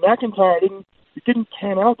and McIntyre didn't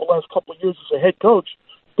pan out the last couple of years as a head coach.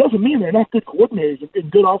 Doesn't mean they're not good coordinators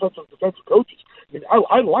and good offensive and defensive coaches. I mean,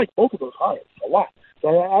 I like both of those hires a lot. So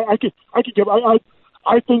I think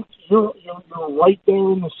you're right there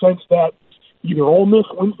in the sense that either Ole Miss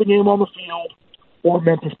wins the game on the field or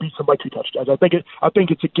Memphis beats them by 2 touchdowns. I think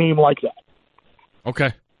it's a game like that.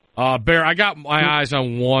 Okay. Bear, I got my eyes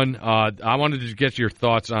on one. I wanted to get your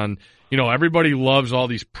thoughts on, everybody loves all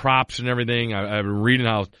these props and everything. I've been reading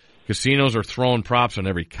how casinos are throwing props on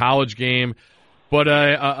every college game. But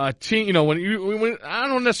a team, when I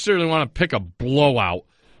don't necessarily want to pick a blowout,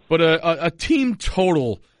 but a team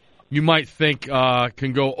total you might think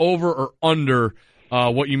can go over or under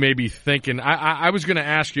what you may be thinking. I was going to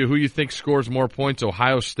ask you who you think scores more points,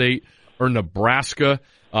 Ohio State or Nebraska,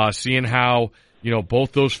 seeing how,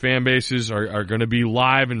 both those fan bases are going to be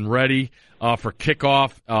live and ready for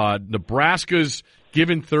kickoff. Nebraska's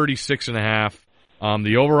given 36.5.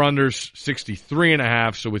 The over-under's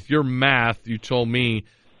 63.5. So with your math, you told me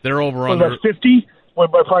they're over-under. Was that 50? Went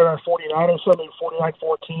by probably around 49 or something,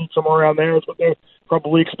 49-14, somewhere around there is what they're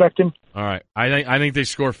probably expecting. All right. I think they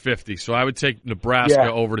score 50. So I would take Nebraska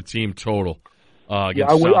over the team total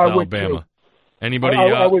against South Alabama. Anybody?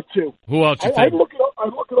 I would too. Who else you think? I'd look at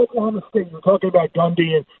Oklahoma State. You're talking about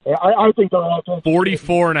Gundy, and I think they're offense.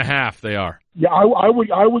 44.5 they are. Yeah, I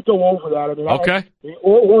would go over that. I mean, okay.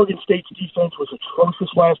 Oregon State's defense was atrocious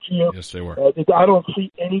last year. Yes, they were. I don't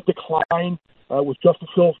see any decline with Justice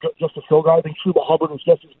Hill guy. I think Chuba Hubbard was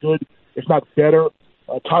just as good, if not better.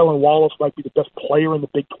 Tylan Wallace might be the best player in the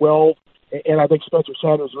Big 12, and I think Spencer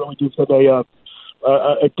Sanders really gives them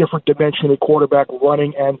a different dimension at quarterback,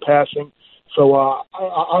 running and passing. So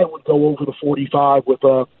I would go over the 45 with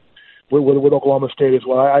Oklahoma State as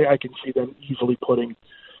well. I can see them easily scoring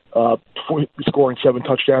 7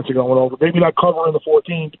 touchdowns and going over. Maybe not covering the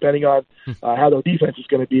 14, depending on how their defense is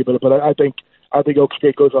going to be. But I think Oak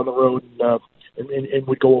State goes on the road and and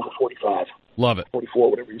would go over 45. Love it. 44,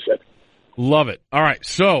 whatever you said. Love it. All right,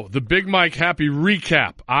 so the Big Mike Happy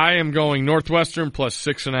recap. I am going Northwestern plus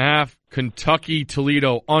 6.5. Kentucky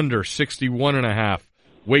Toledo under 61.5.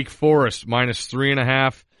 Wake Forest minus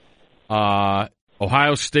 3.5.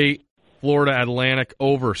 Ohio State Florida Atlantic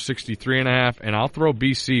over 63.5. And I'll throw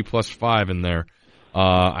BC plus 5 in there.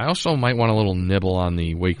 I also might want a little nibble on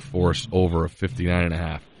the Wake Forest over of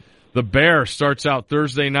 59.5. The Bear starts out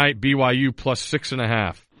Thursday night, BYU plus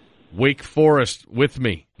 6.5. Wake Forest with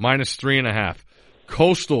me, minus 3.5.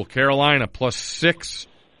 Coastal Carolina plus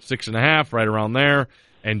 6.5, right around there.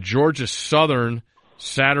 And Georgia Southern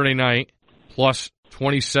Saturday night plus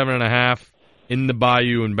 27.5 in the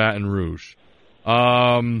Bayou in Baton Rouge.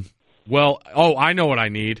 I know what I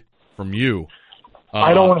need from you.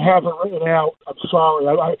 I don't have it written out. I'm sorry.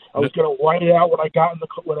 I was going to write it out when I got to the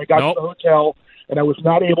hotel, and I was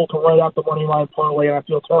not able to write out the money line parlay, and I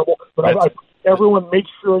feel terrible. But everyone, make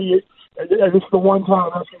sure you. This is the one time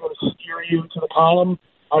I'm actually going to steer you to the column.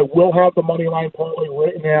 I will have the money line parlay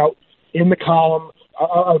written out in the column.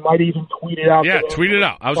 I might even tweet it out. Yeah, tweet it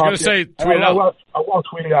out. I was going to say tweet it out. I'll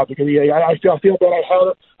tweet it out because I feel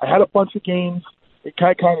that I had a bunch of games. It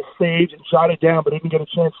kind of saved and shot it down, but I didn't get a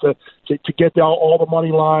chance to get down all the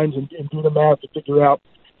money lines and do the math to figure out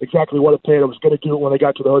exactly what it paid. I was going to do it when I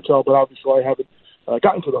got to the hotel, but obviously I haven't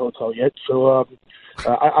gotten to the hotel yet. So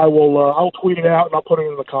I'll tweet it out and I'll put it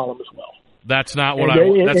in the column as well. That's not what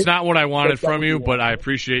I wanted from you, but I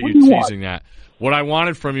appreciate you teasing that. What I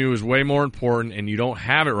wanted from you is way more important, and you don't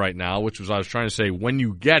have it right now, which was I was trying to say when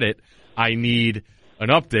you get it, I need an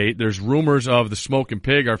update. There's rumors of the Smokin'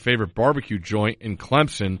 Pig, our favorite barbecue joint in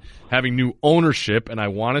Clemson, having new ownership, and I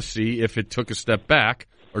want to see if it took a step back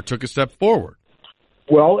or took a step forward.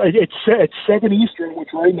 Well, it's 7 Eastern, which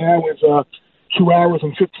right now is 2 hours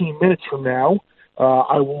and 15 minutes from now.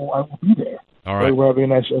 I will be there. All right. We're having a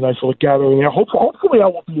nice little gathering there. Hopefully I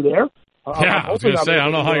will be there. I was going to say, I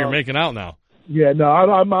don't know how you're making out now. Yeah, no,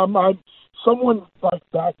 I'm someone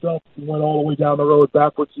backed up and went all the way down the road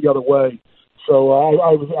backwards the other way. So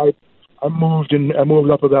I moved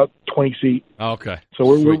up about 20 feet. Okay. So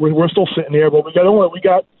we're still sitting there, but we got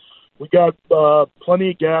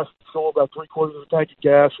plenty of gas, still about 3/4 of the tank of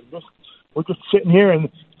gas, and we're just sitting here, and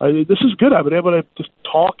this is good. I've been able to just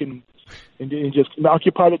talk and just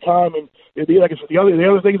occupy the time, and like I said, the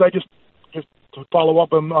other things I just to follow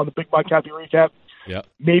up on the Big Mike Happy recap. Yeah.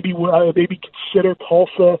 Maybe consider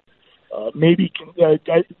Tulsa. Maybe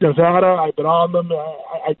Nevada. I've been on them.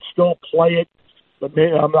 I'd still play it, but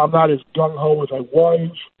maybe I'm not as gung ho as I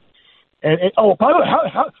was. And by the way,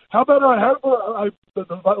 how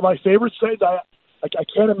about my favorite saying? I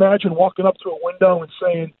can't imagine walking up to a window and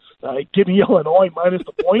saying, "Give me Illinois minus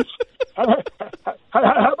the points." How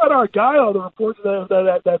about our guy on the reports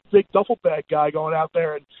that big duffel bag guy going out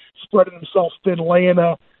there and spreading himself thin, laying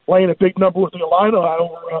a big number with the Illini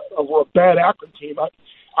over a bad Akron team?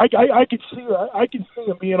 I can see that. I can see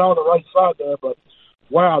him being on the right side there, but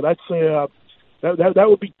wow, that's that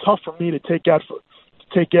would be tough for me to take out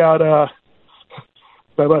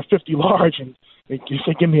by about 50 large and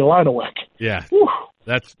give me a line of whack. Yeah, whew.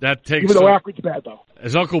 that takes. Even though Akron's bad though,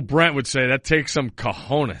 as Uncle Brent would say, that takes some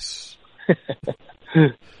cojones.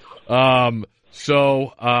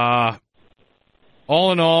 So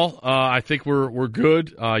all in all, I think we're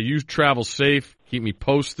good. You travel safe. Keep me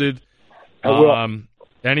posted. I will.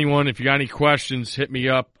 Anyone, if you got any questions, hit me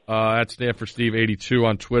up at StanfordSteve82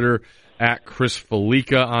 on Twitter, at Chris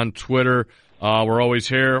Felica on Twitter. We're always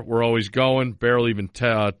here. We're always going. Barely even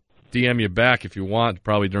DM you back if you want,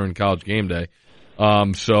 probably during College Game Day.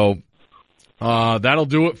 So that'll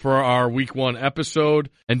do it for our Week 1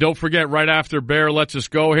 episode. And don't forget, right after Bear lets us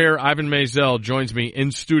go here, Ivan Maisel joins me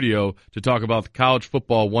in studio to talk about the College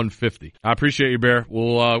Football 150. I appreciate you, Bear.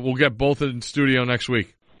 We'll get both in studio next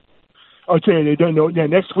week. Okay, they don't know. Yeah,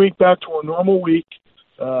 next week back to our normal week.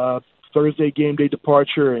 Thursday game day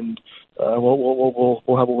departure, and we'll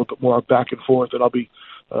have a little bit more back and forth, and I'll be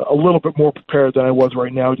a little bit more prepared than I was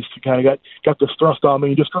right now. Just to kind of got this thrust on me.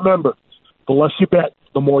 And just remember, the less you bet,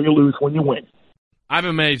 the more you lose when you win.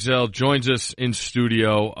 Ivan Maisel joins us in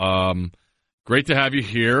studio. Great to have you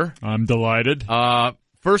here. I'm delighted.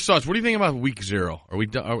 First thoughts, what do you think about Week 0?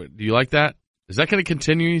 Do you like that? Is that going to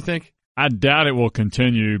continue, you think? I doubt it will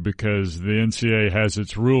continue because the NCAA has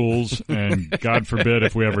its rules, and God forbid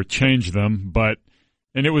if we ever change them.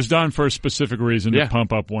 And it was done for a specific reason to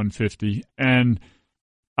pump up 150. And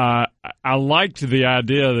I liked the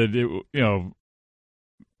idea that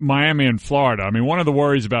Miami and Florida. I mean, one of the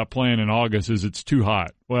worries about playing in August is it's too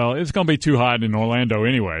hot. Well, it's going to be too hot in Orlando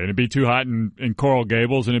anyway, and it'd be too hot in Coral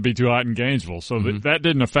Gables, and it'd be too hot in Gainesville. So that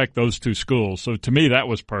didn't affect those two schools. So to me, that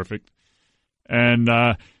was perfect. And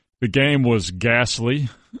the game was ghastly,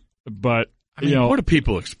 but what do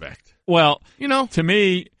people expect? Well, to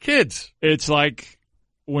me, kids, it's like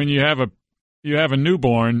when you have a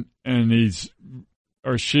newborn and he's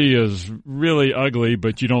or she is really ugly,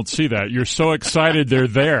 but you don't see that. You're so excited they're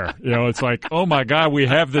there. It's like, oh my God, we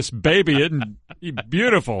have this baby. Isn't he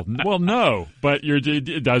beautiful? Well, no, but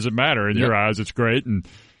it doesn't matter. In your eyes, it's great. And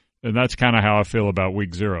that's kind of how I feel about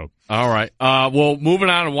week 0. All right. Well, moving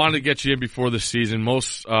on, I wanted to get you in before the season,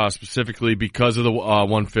 most specifically because of the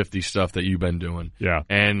 150 stuff that you've been doing. Yeah.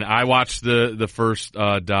 And I watched the first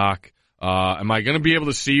doc. Am I going to be able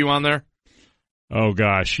to see you on there? Oh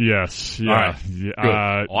gosh, yes, yeah. All right. Good.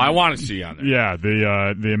 I want to see you on there. Yeah,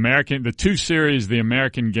 the 2 series, The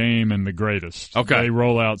American Game and The Greatest. Okay, they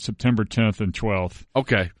roll out September 10th and 12th.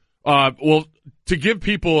 Okay. Well, to give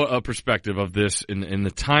people a perspective of this in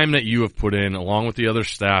the time that you have put in, along with the other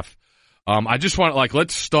staff, I just want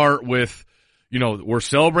let's start with, we're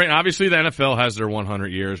celebrating. Obviously, the NFL has their 100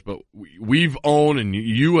 years, but we've owned and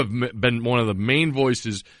you have been one of the main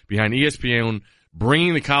voices behind ESPN.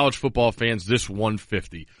 Bringing the college football fans this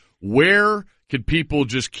 150. Where could people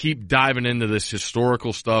just keep diving into this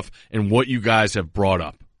historical stuff and what you guys have brought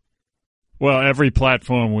up? Well, every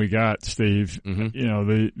platform we got, Steve.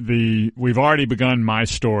 We've already begun My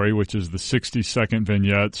Story, which is the 60-second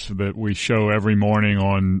vignettes that we show every morning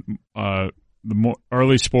on the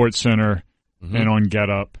Early Sports Center and on Get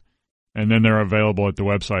Up. And then they're available at the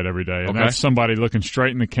website every day. And that's somebody looking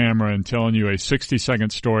straight in the camera and telling you a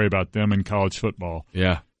 60-second story about them in college football.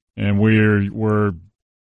 Yeah. And we're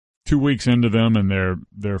 2 weeks into them, and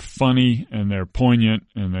they're funny and they're poignant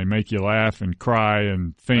and they make you laugh and cry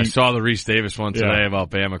and think. I saw the Reese Davis one today about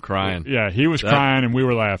Bama crying. Yeah, he was crying and we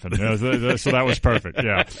were laughing. So that was perfect.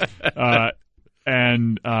 Yeah.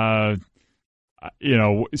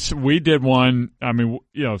 So we did one. I mean,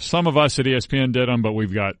 some of us at ESPN did them, but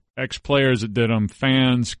we've got ex-players that did them,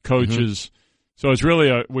 fans, coaches. So it's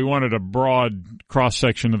really we wanted a broad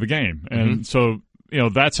cross-section of the game. And so,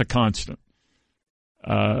 that's a constant.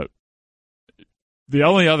 The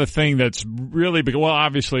only other thing that's really big, well,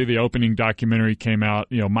 obviously the opening documentary came out.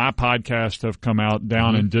 My podcast have come out,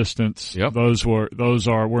 Down and Distance. Yep.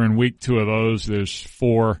 We're in week 2 of those. There's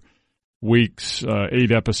 4 weeks,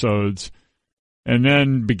 8 episodes. And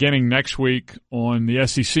then beginning next week on the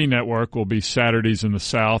SEC Network will be Saturdays in the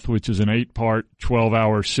South, which is an 8-part,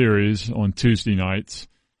 12-hour series on Tuesday nights.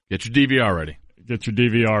 Get your DVR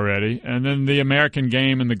ready. And then The American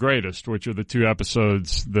Game and The Greatest, which are the 2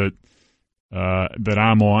 episodes that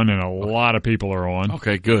I'm on and a lot of people are on.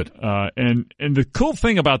 Okay, good. And the cool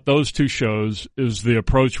thing about those 2 shows is the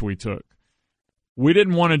approach we took. We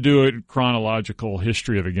didn't want to do it chronological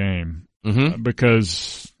history of the game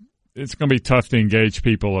because it's going to be tough to engage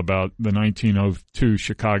people about the 1902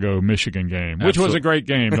 Chicago-Michigan game, which was a great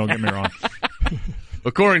game, don't get me wrong.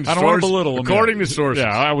 According to sources.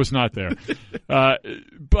 Yeah, I was not there.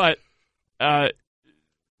 But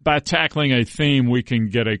by tackling a theme, we can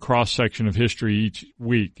get a cross-section of history each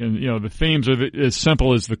week. And, the themes are as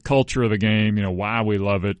simple as the culture of the game, why we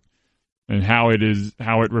love it and how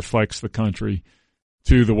it reflects the country,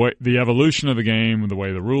 to the evolution of the game, the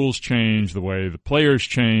way the rules changed, the way the players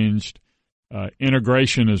changed.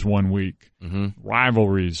 Integration is 1 week.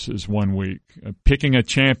 Rivalries is 1 week. Picking a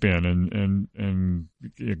champion and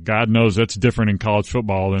God knows that's different in college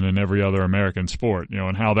football than in every other American sport.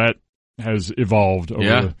 And how that has evolved over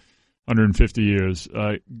the 150 years.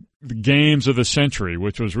 The games of the century,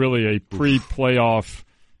 which was really a pre-playoff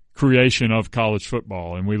creation of college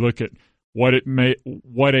football, and we look at what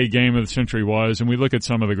a game of the century was, and we look at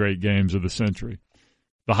some of the great games of the century.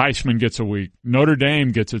 The Heisman gets a week. Notre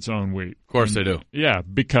Dame gets its own week. Of course they do. Yeah,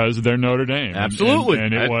 because they're Notre Dame. Absolutely.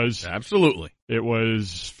 And it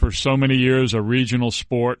was for so many years a regional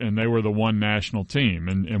sport, and they were the one national team.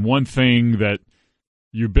 And one thing that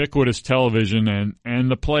ubiquitous television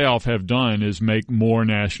and the playoff have done is make more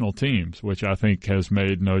national teams, which I think has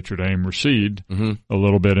made Notre Dame recede a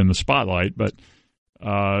little bit in the spotlight. But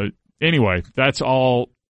anyway, that's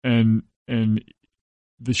all. And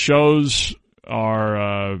the shows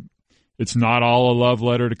are it's not all a love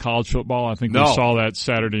letter to college football. I think we saw that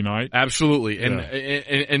Saturday night. Absolutely.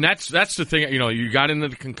 And that's the thing, you got into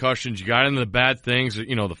the concussions, you got into the bad things,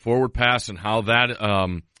 the forward pass and how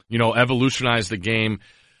that evolutionized the game.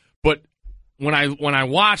 But when I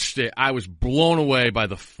watched it, I was blown away by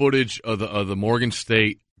the footage of the Morgan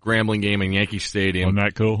State Grambling game in Yankee Stadium. Wasn't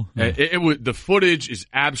that cool? Yeah. It was, the footage is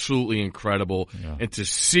absolutely incredible. Yeah. And to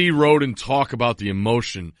see Roden talk about the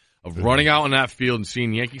emotion of running out on that field and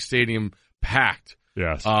seeing Yankee Stadium packed.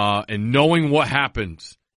 Yes. And knowing what happened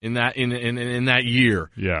in that year.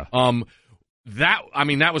 Yeah.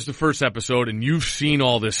 That was the first episode, and you've seen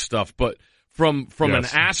all this stuff, but from an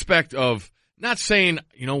aspect of not saying,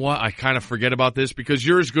 you know what, I kind of forget about this, because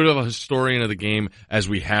you're as good of a historian of the game as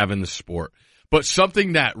we have in the sport. But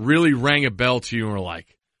something that really rang a bell to you and were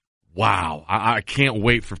like, wow, I can't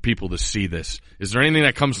wait for people to see this. Is there anything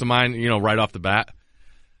that comes to mind, right off the bat?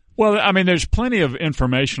 Well, I mean, there's plenty of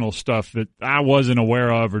informational stuff that I wasn't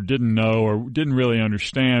aware of or didn't know or didn't really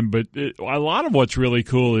understand. But a lot of what's really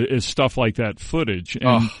cool is stuff like that footage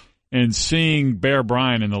and seeing Bear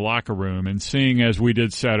Bryant in the locker room and seeing, as we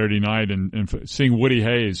did Saturday night, and seeing Woody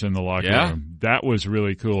Hayes in the locker room. That was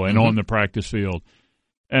really cool, and on the practice field.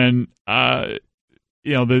 And you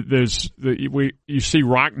see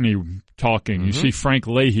Rockne talking, you see Frank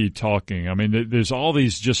Leahy talking. I mean, there's all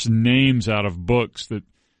these just names out of books that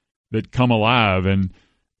come alive, and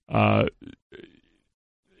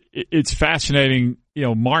it's fascinating.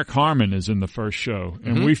 Mark Harmon is in the first show,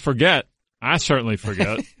 and we forget. I certainly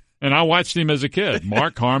forget. And I watched him as a kid.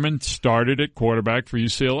 Mark Harmon started at quarterback for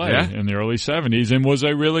UCLA in the early 70s and was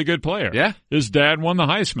a really good player. Yeah. His dad won the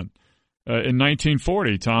Heisman in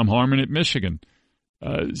 1940, Tom Harmon at Michigan.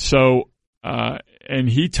 And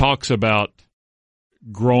he talks about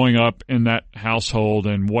growing up in that household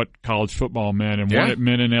and what college football meant and what it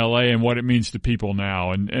meant in L.A. and what it means to people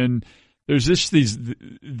now. And there's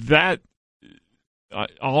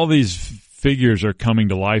all these figures are coming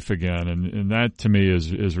to life again, and that to me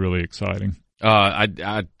is really exciting.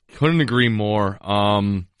 I couldn't agree more.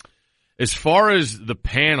 As far as the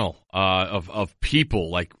panel of people,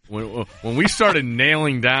 like when we started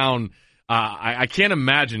nailing down, I can't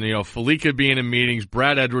imagine, Felica being in meetings,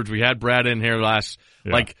 Brad Edwards, we had Brad in here last,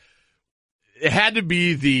 like it had to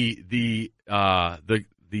be the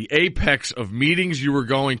apex of meetings you were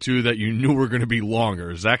going to that you knew were going to be longer.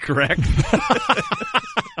 Is that correct?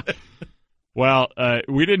 Well,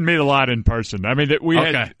 we didn't meet a lot in person. I mean,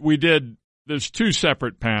 there's two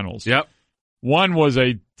separate panels. Yep. One was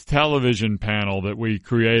a television panel that we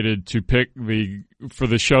created to pick for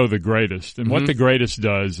the show The Greatest. And what The Greatest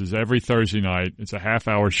does is every Thursday night, it's a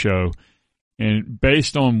half-hour show, and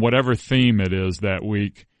based on whatever theme it is that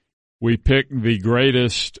week, we pick the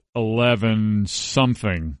greatest 11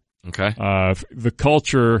 something. Okay. The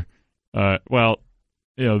culture,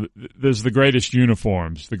 there's the greatest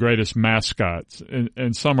uniforms, the greatest mascots,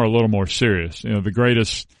 and some are a little more serious. The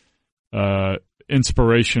greatest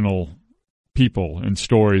inspirational people and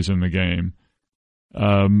stories in the game.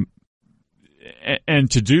 And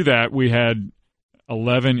to do that, we had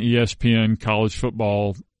 11 ESPN college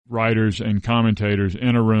football writers and commentators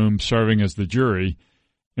in a room serving as the jury.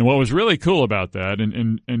 And what was really cool about that,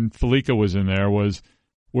 and Felica was in there, was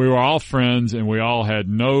we were all friends and we all had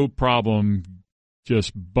no problem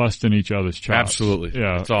just busting each other's chops. Absolutely.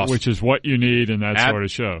 Yeah. That's awesome. Which is what you need in that sort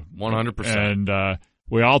of show. 100%. And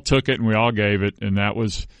we all took it and we all gave it, and that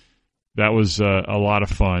was a lot of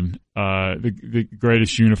fun. The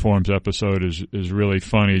Greatest Uniforms episode is really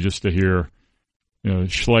funny just to hear, Mark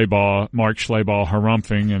Schleybaugh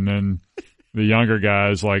harumphing, and then the younger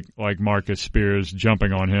guys like Marcus Spears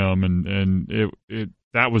jumping on him, and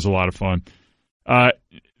that was a lot of fun.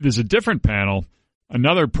 There's a different panel.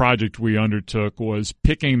 Another project we undertook was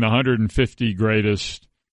picking the 150 greatest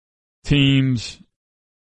teams,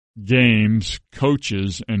 games,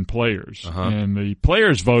 coaches, and players. And the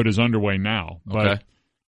players vote is underway now. But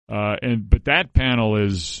but that panel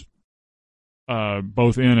is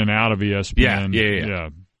both in and out of ESPN. Yeah.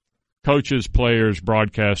 Coaches, players,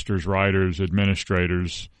 broadcasters, writers,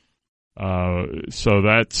 administrators. So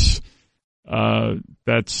that's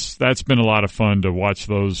been a lot of fun to watch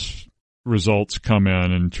those results come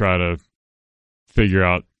in and try to figure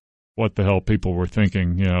out what the hell people were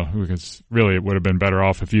thinking, because really it would have been better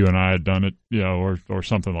off if you and I had done it, or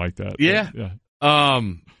something like that. Yeah. But, yeah.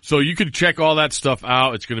 So you could check all that stuff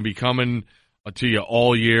out. It's going to be coming to you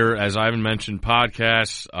all year. As Ivan mentioned,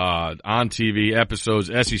 podcasts, on TV, episodes,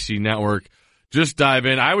 SEC Network. Just dive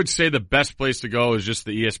in. I would say the best place to go is just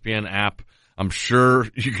the ESPN app. I'm sure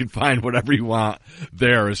you can find whatever you want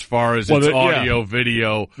there as far as its audio,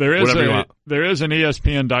 video, whatever you want. There is an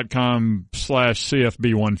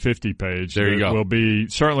ESPN.com/CFB150 page. There you go. Will be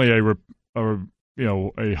certainly a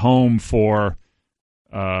home for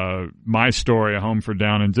my story, a home for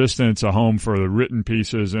Down and Distance, a home for the written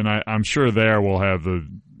pieces, and I'm sure there we'll have the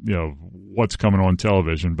what's coming on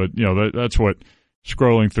television. But that's what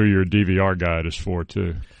scrolling through your DVR guide is for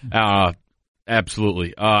too.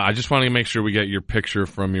 Absolutely. I just want to make sure we get your picture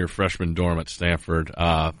from your freshman dorm at Stanford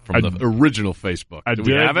from the original Facebook. Do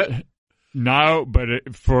we have it? No,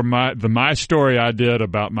 but for my story I did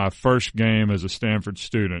about my first game as a Stanford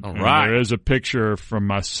student. All right. There is a picture from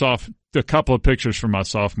a couple of pictures from my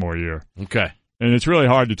sophomore year. Okay. And it's really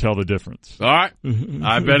hard to tell the difference. All right.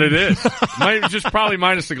 I bet it is. Just probably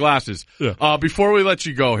minus the glasses. Yeah. Before we let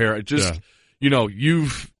you go here,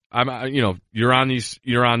 you're on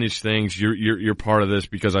these things. You're part of this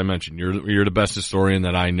because I mentioned you're the best historian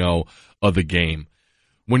that I know of the game.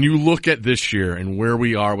 When you look at this year and where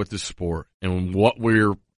we are with the sport and what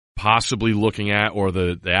we're possibly looking at, or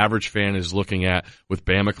the average fan is looking at with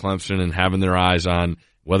Bama Clemson and having their eyes on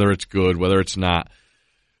whether it's good, whether it's not,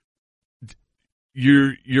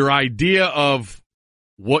 your idea of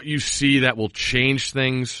what you see that will change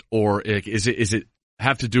things, or is it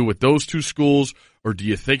have to do with those two schools, or do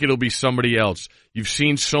you think it'll be somebody else? You've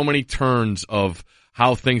seen so many turns of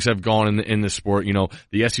how things have gone in the sport. You know,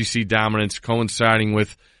 the SEC dominance coinciding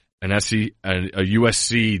with a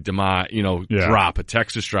USC drop, a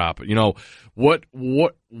Texas drop. You know, what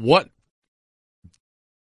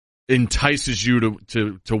entices you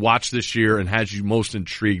to watch this year and has you most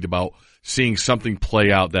intrigued about seeing something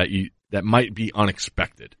play out that might be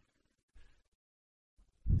unexpected?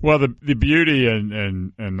 Well, the beauty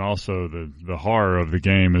and also the horror of the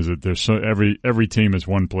game is that there's every team is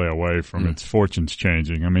one play away from its fortunes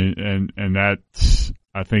changing. I mean, and that's,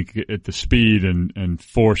 I think, at the speed and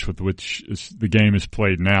force with which the game is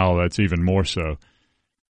played now, that's even more so.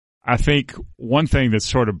 I think one thing that's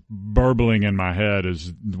sort of burbling in my head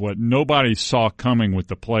is what nobody saw coming with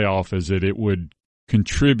the playoff is that it would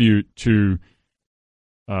contribute to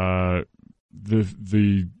the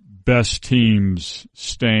best teams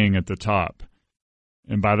staying at the top.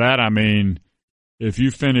 And by that I mean, if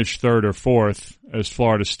you finish third or fourth, as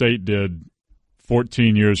Florida State did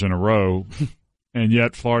 14 years in a row, and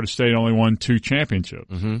yet Florida State only won 2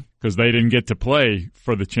 championships because they didn't get to play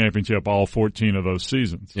for the championship all 14 of those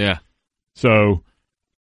seasons. Yeah. So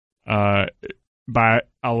by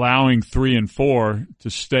allowing 3 and 4 to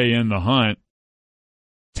stay in the hunt,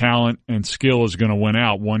 talent and skill is going to win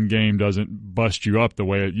out. One game doesn't bust you up the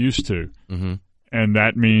way it used to. Mm-hmm. And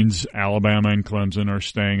that means Alabama and Clemson are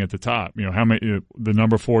staying at the top. You know, the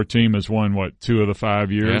number 4 team has won, 2 of the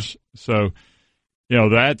 5 years? Yeah. So, you know,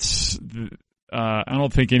 that's, I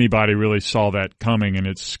don't think anybody really saw that coming, and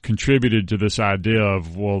it's contributed to this idea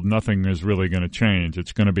of, well, nothing is really going to change.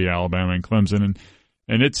 It's going to be Alabama and Clemson.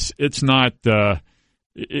 And it's not, you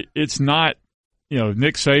know,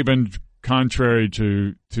 Nick Saban, contrary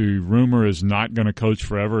to rumor, is not going to coach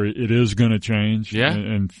forever. It is going to change,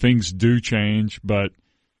 and things do change. But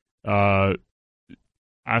I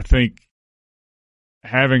think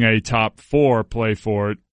having a top 4 play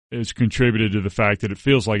for it has contributed to the fact that it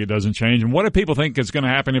feels like it doesn't change. And what do people think is going to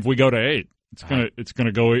happen if we go to 8? It's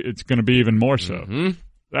going to be even more so. Mm-hmm.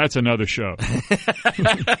 That's another show.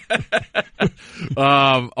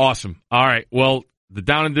 Awesome. All right. Well, the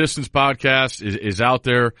Down and Distance podcast is out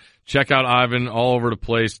there. Check out Ivan all over the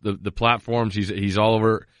place, the platforms. He's all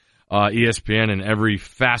over ESPN in every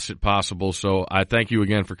facet possible. So I thank you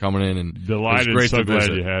again for coming in. And delighted. It was great so to glad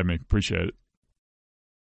visit. you had me. Appreciate it.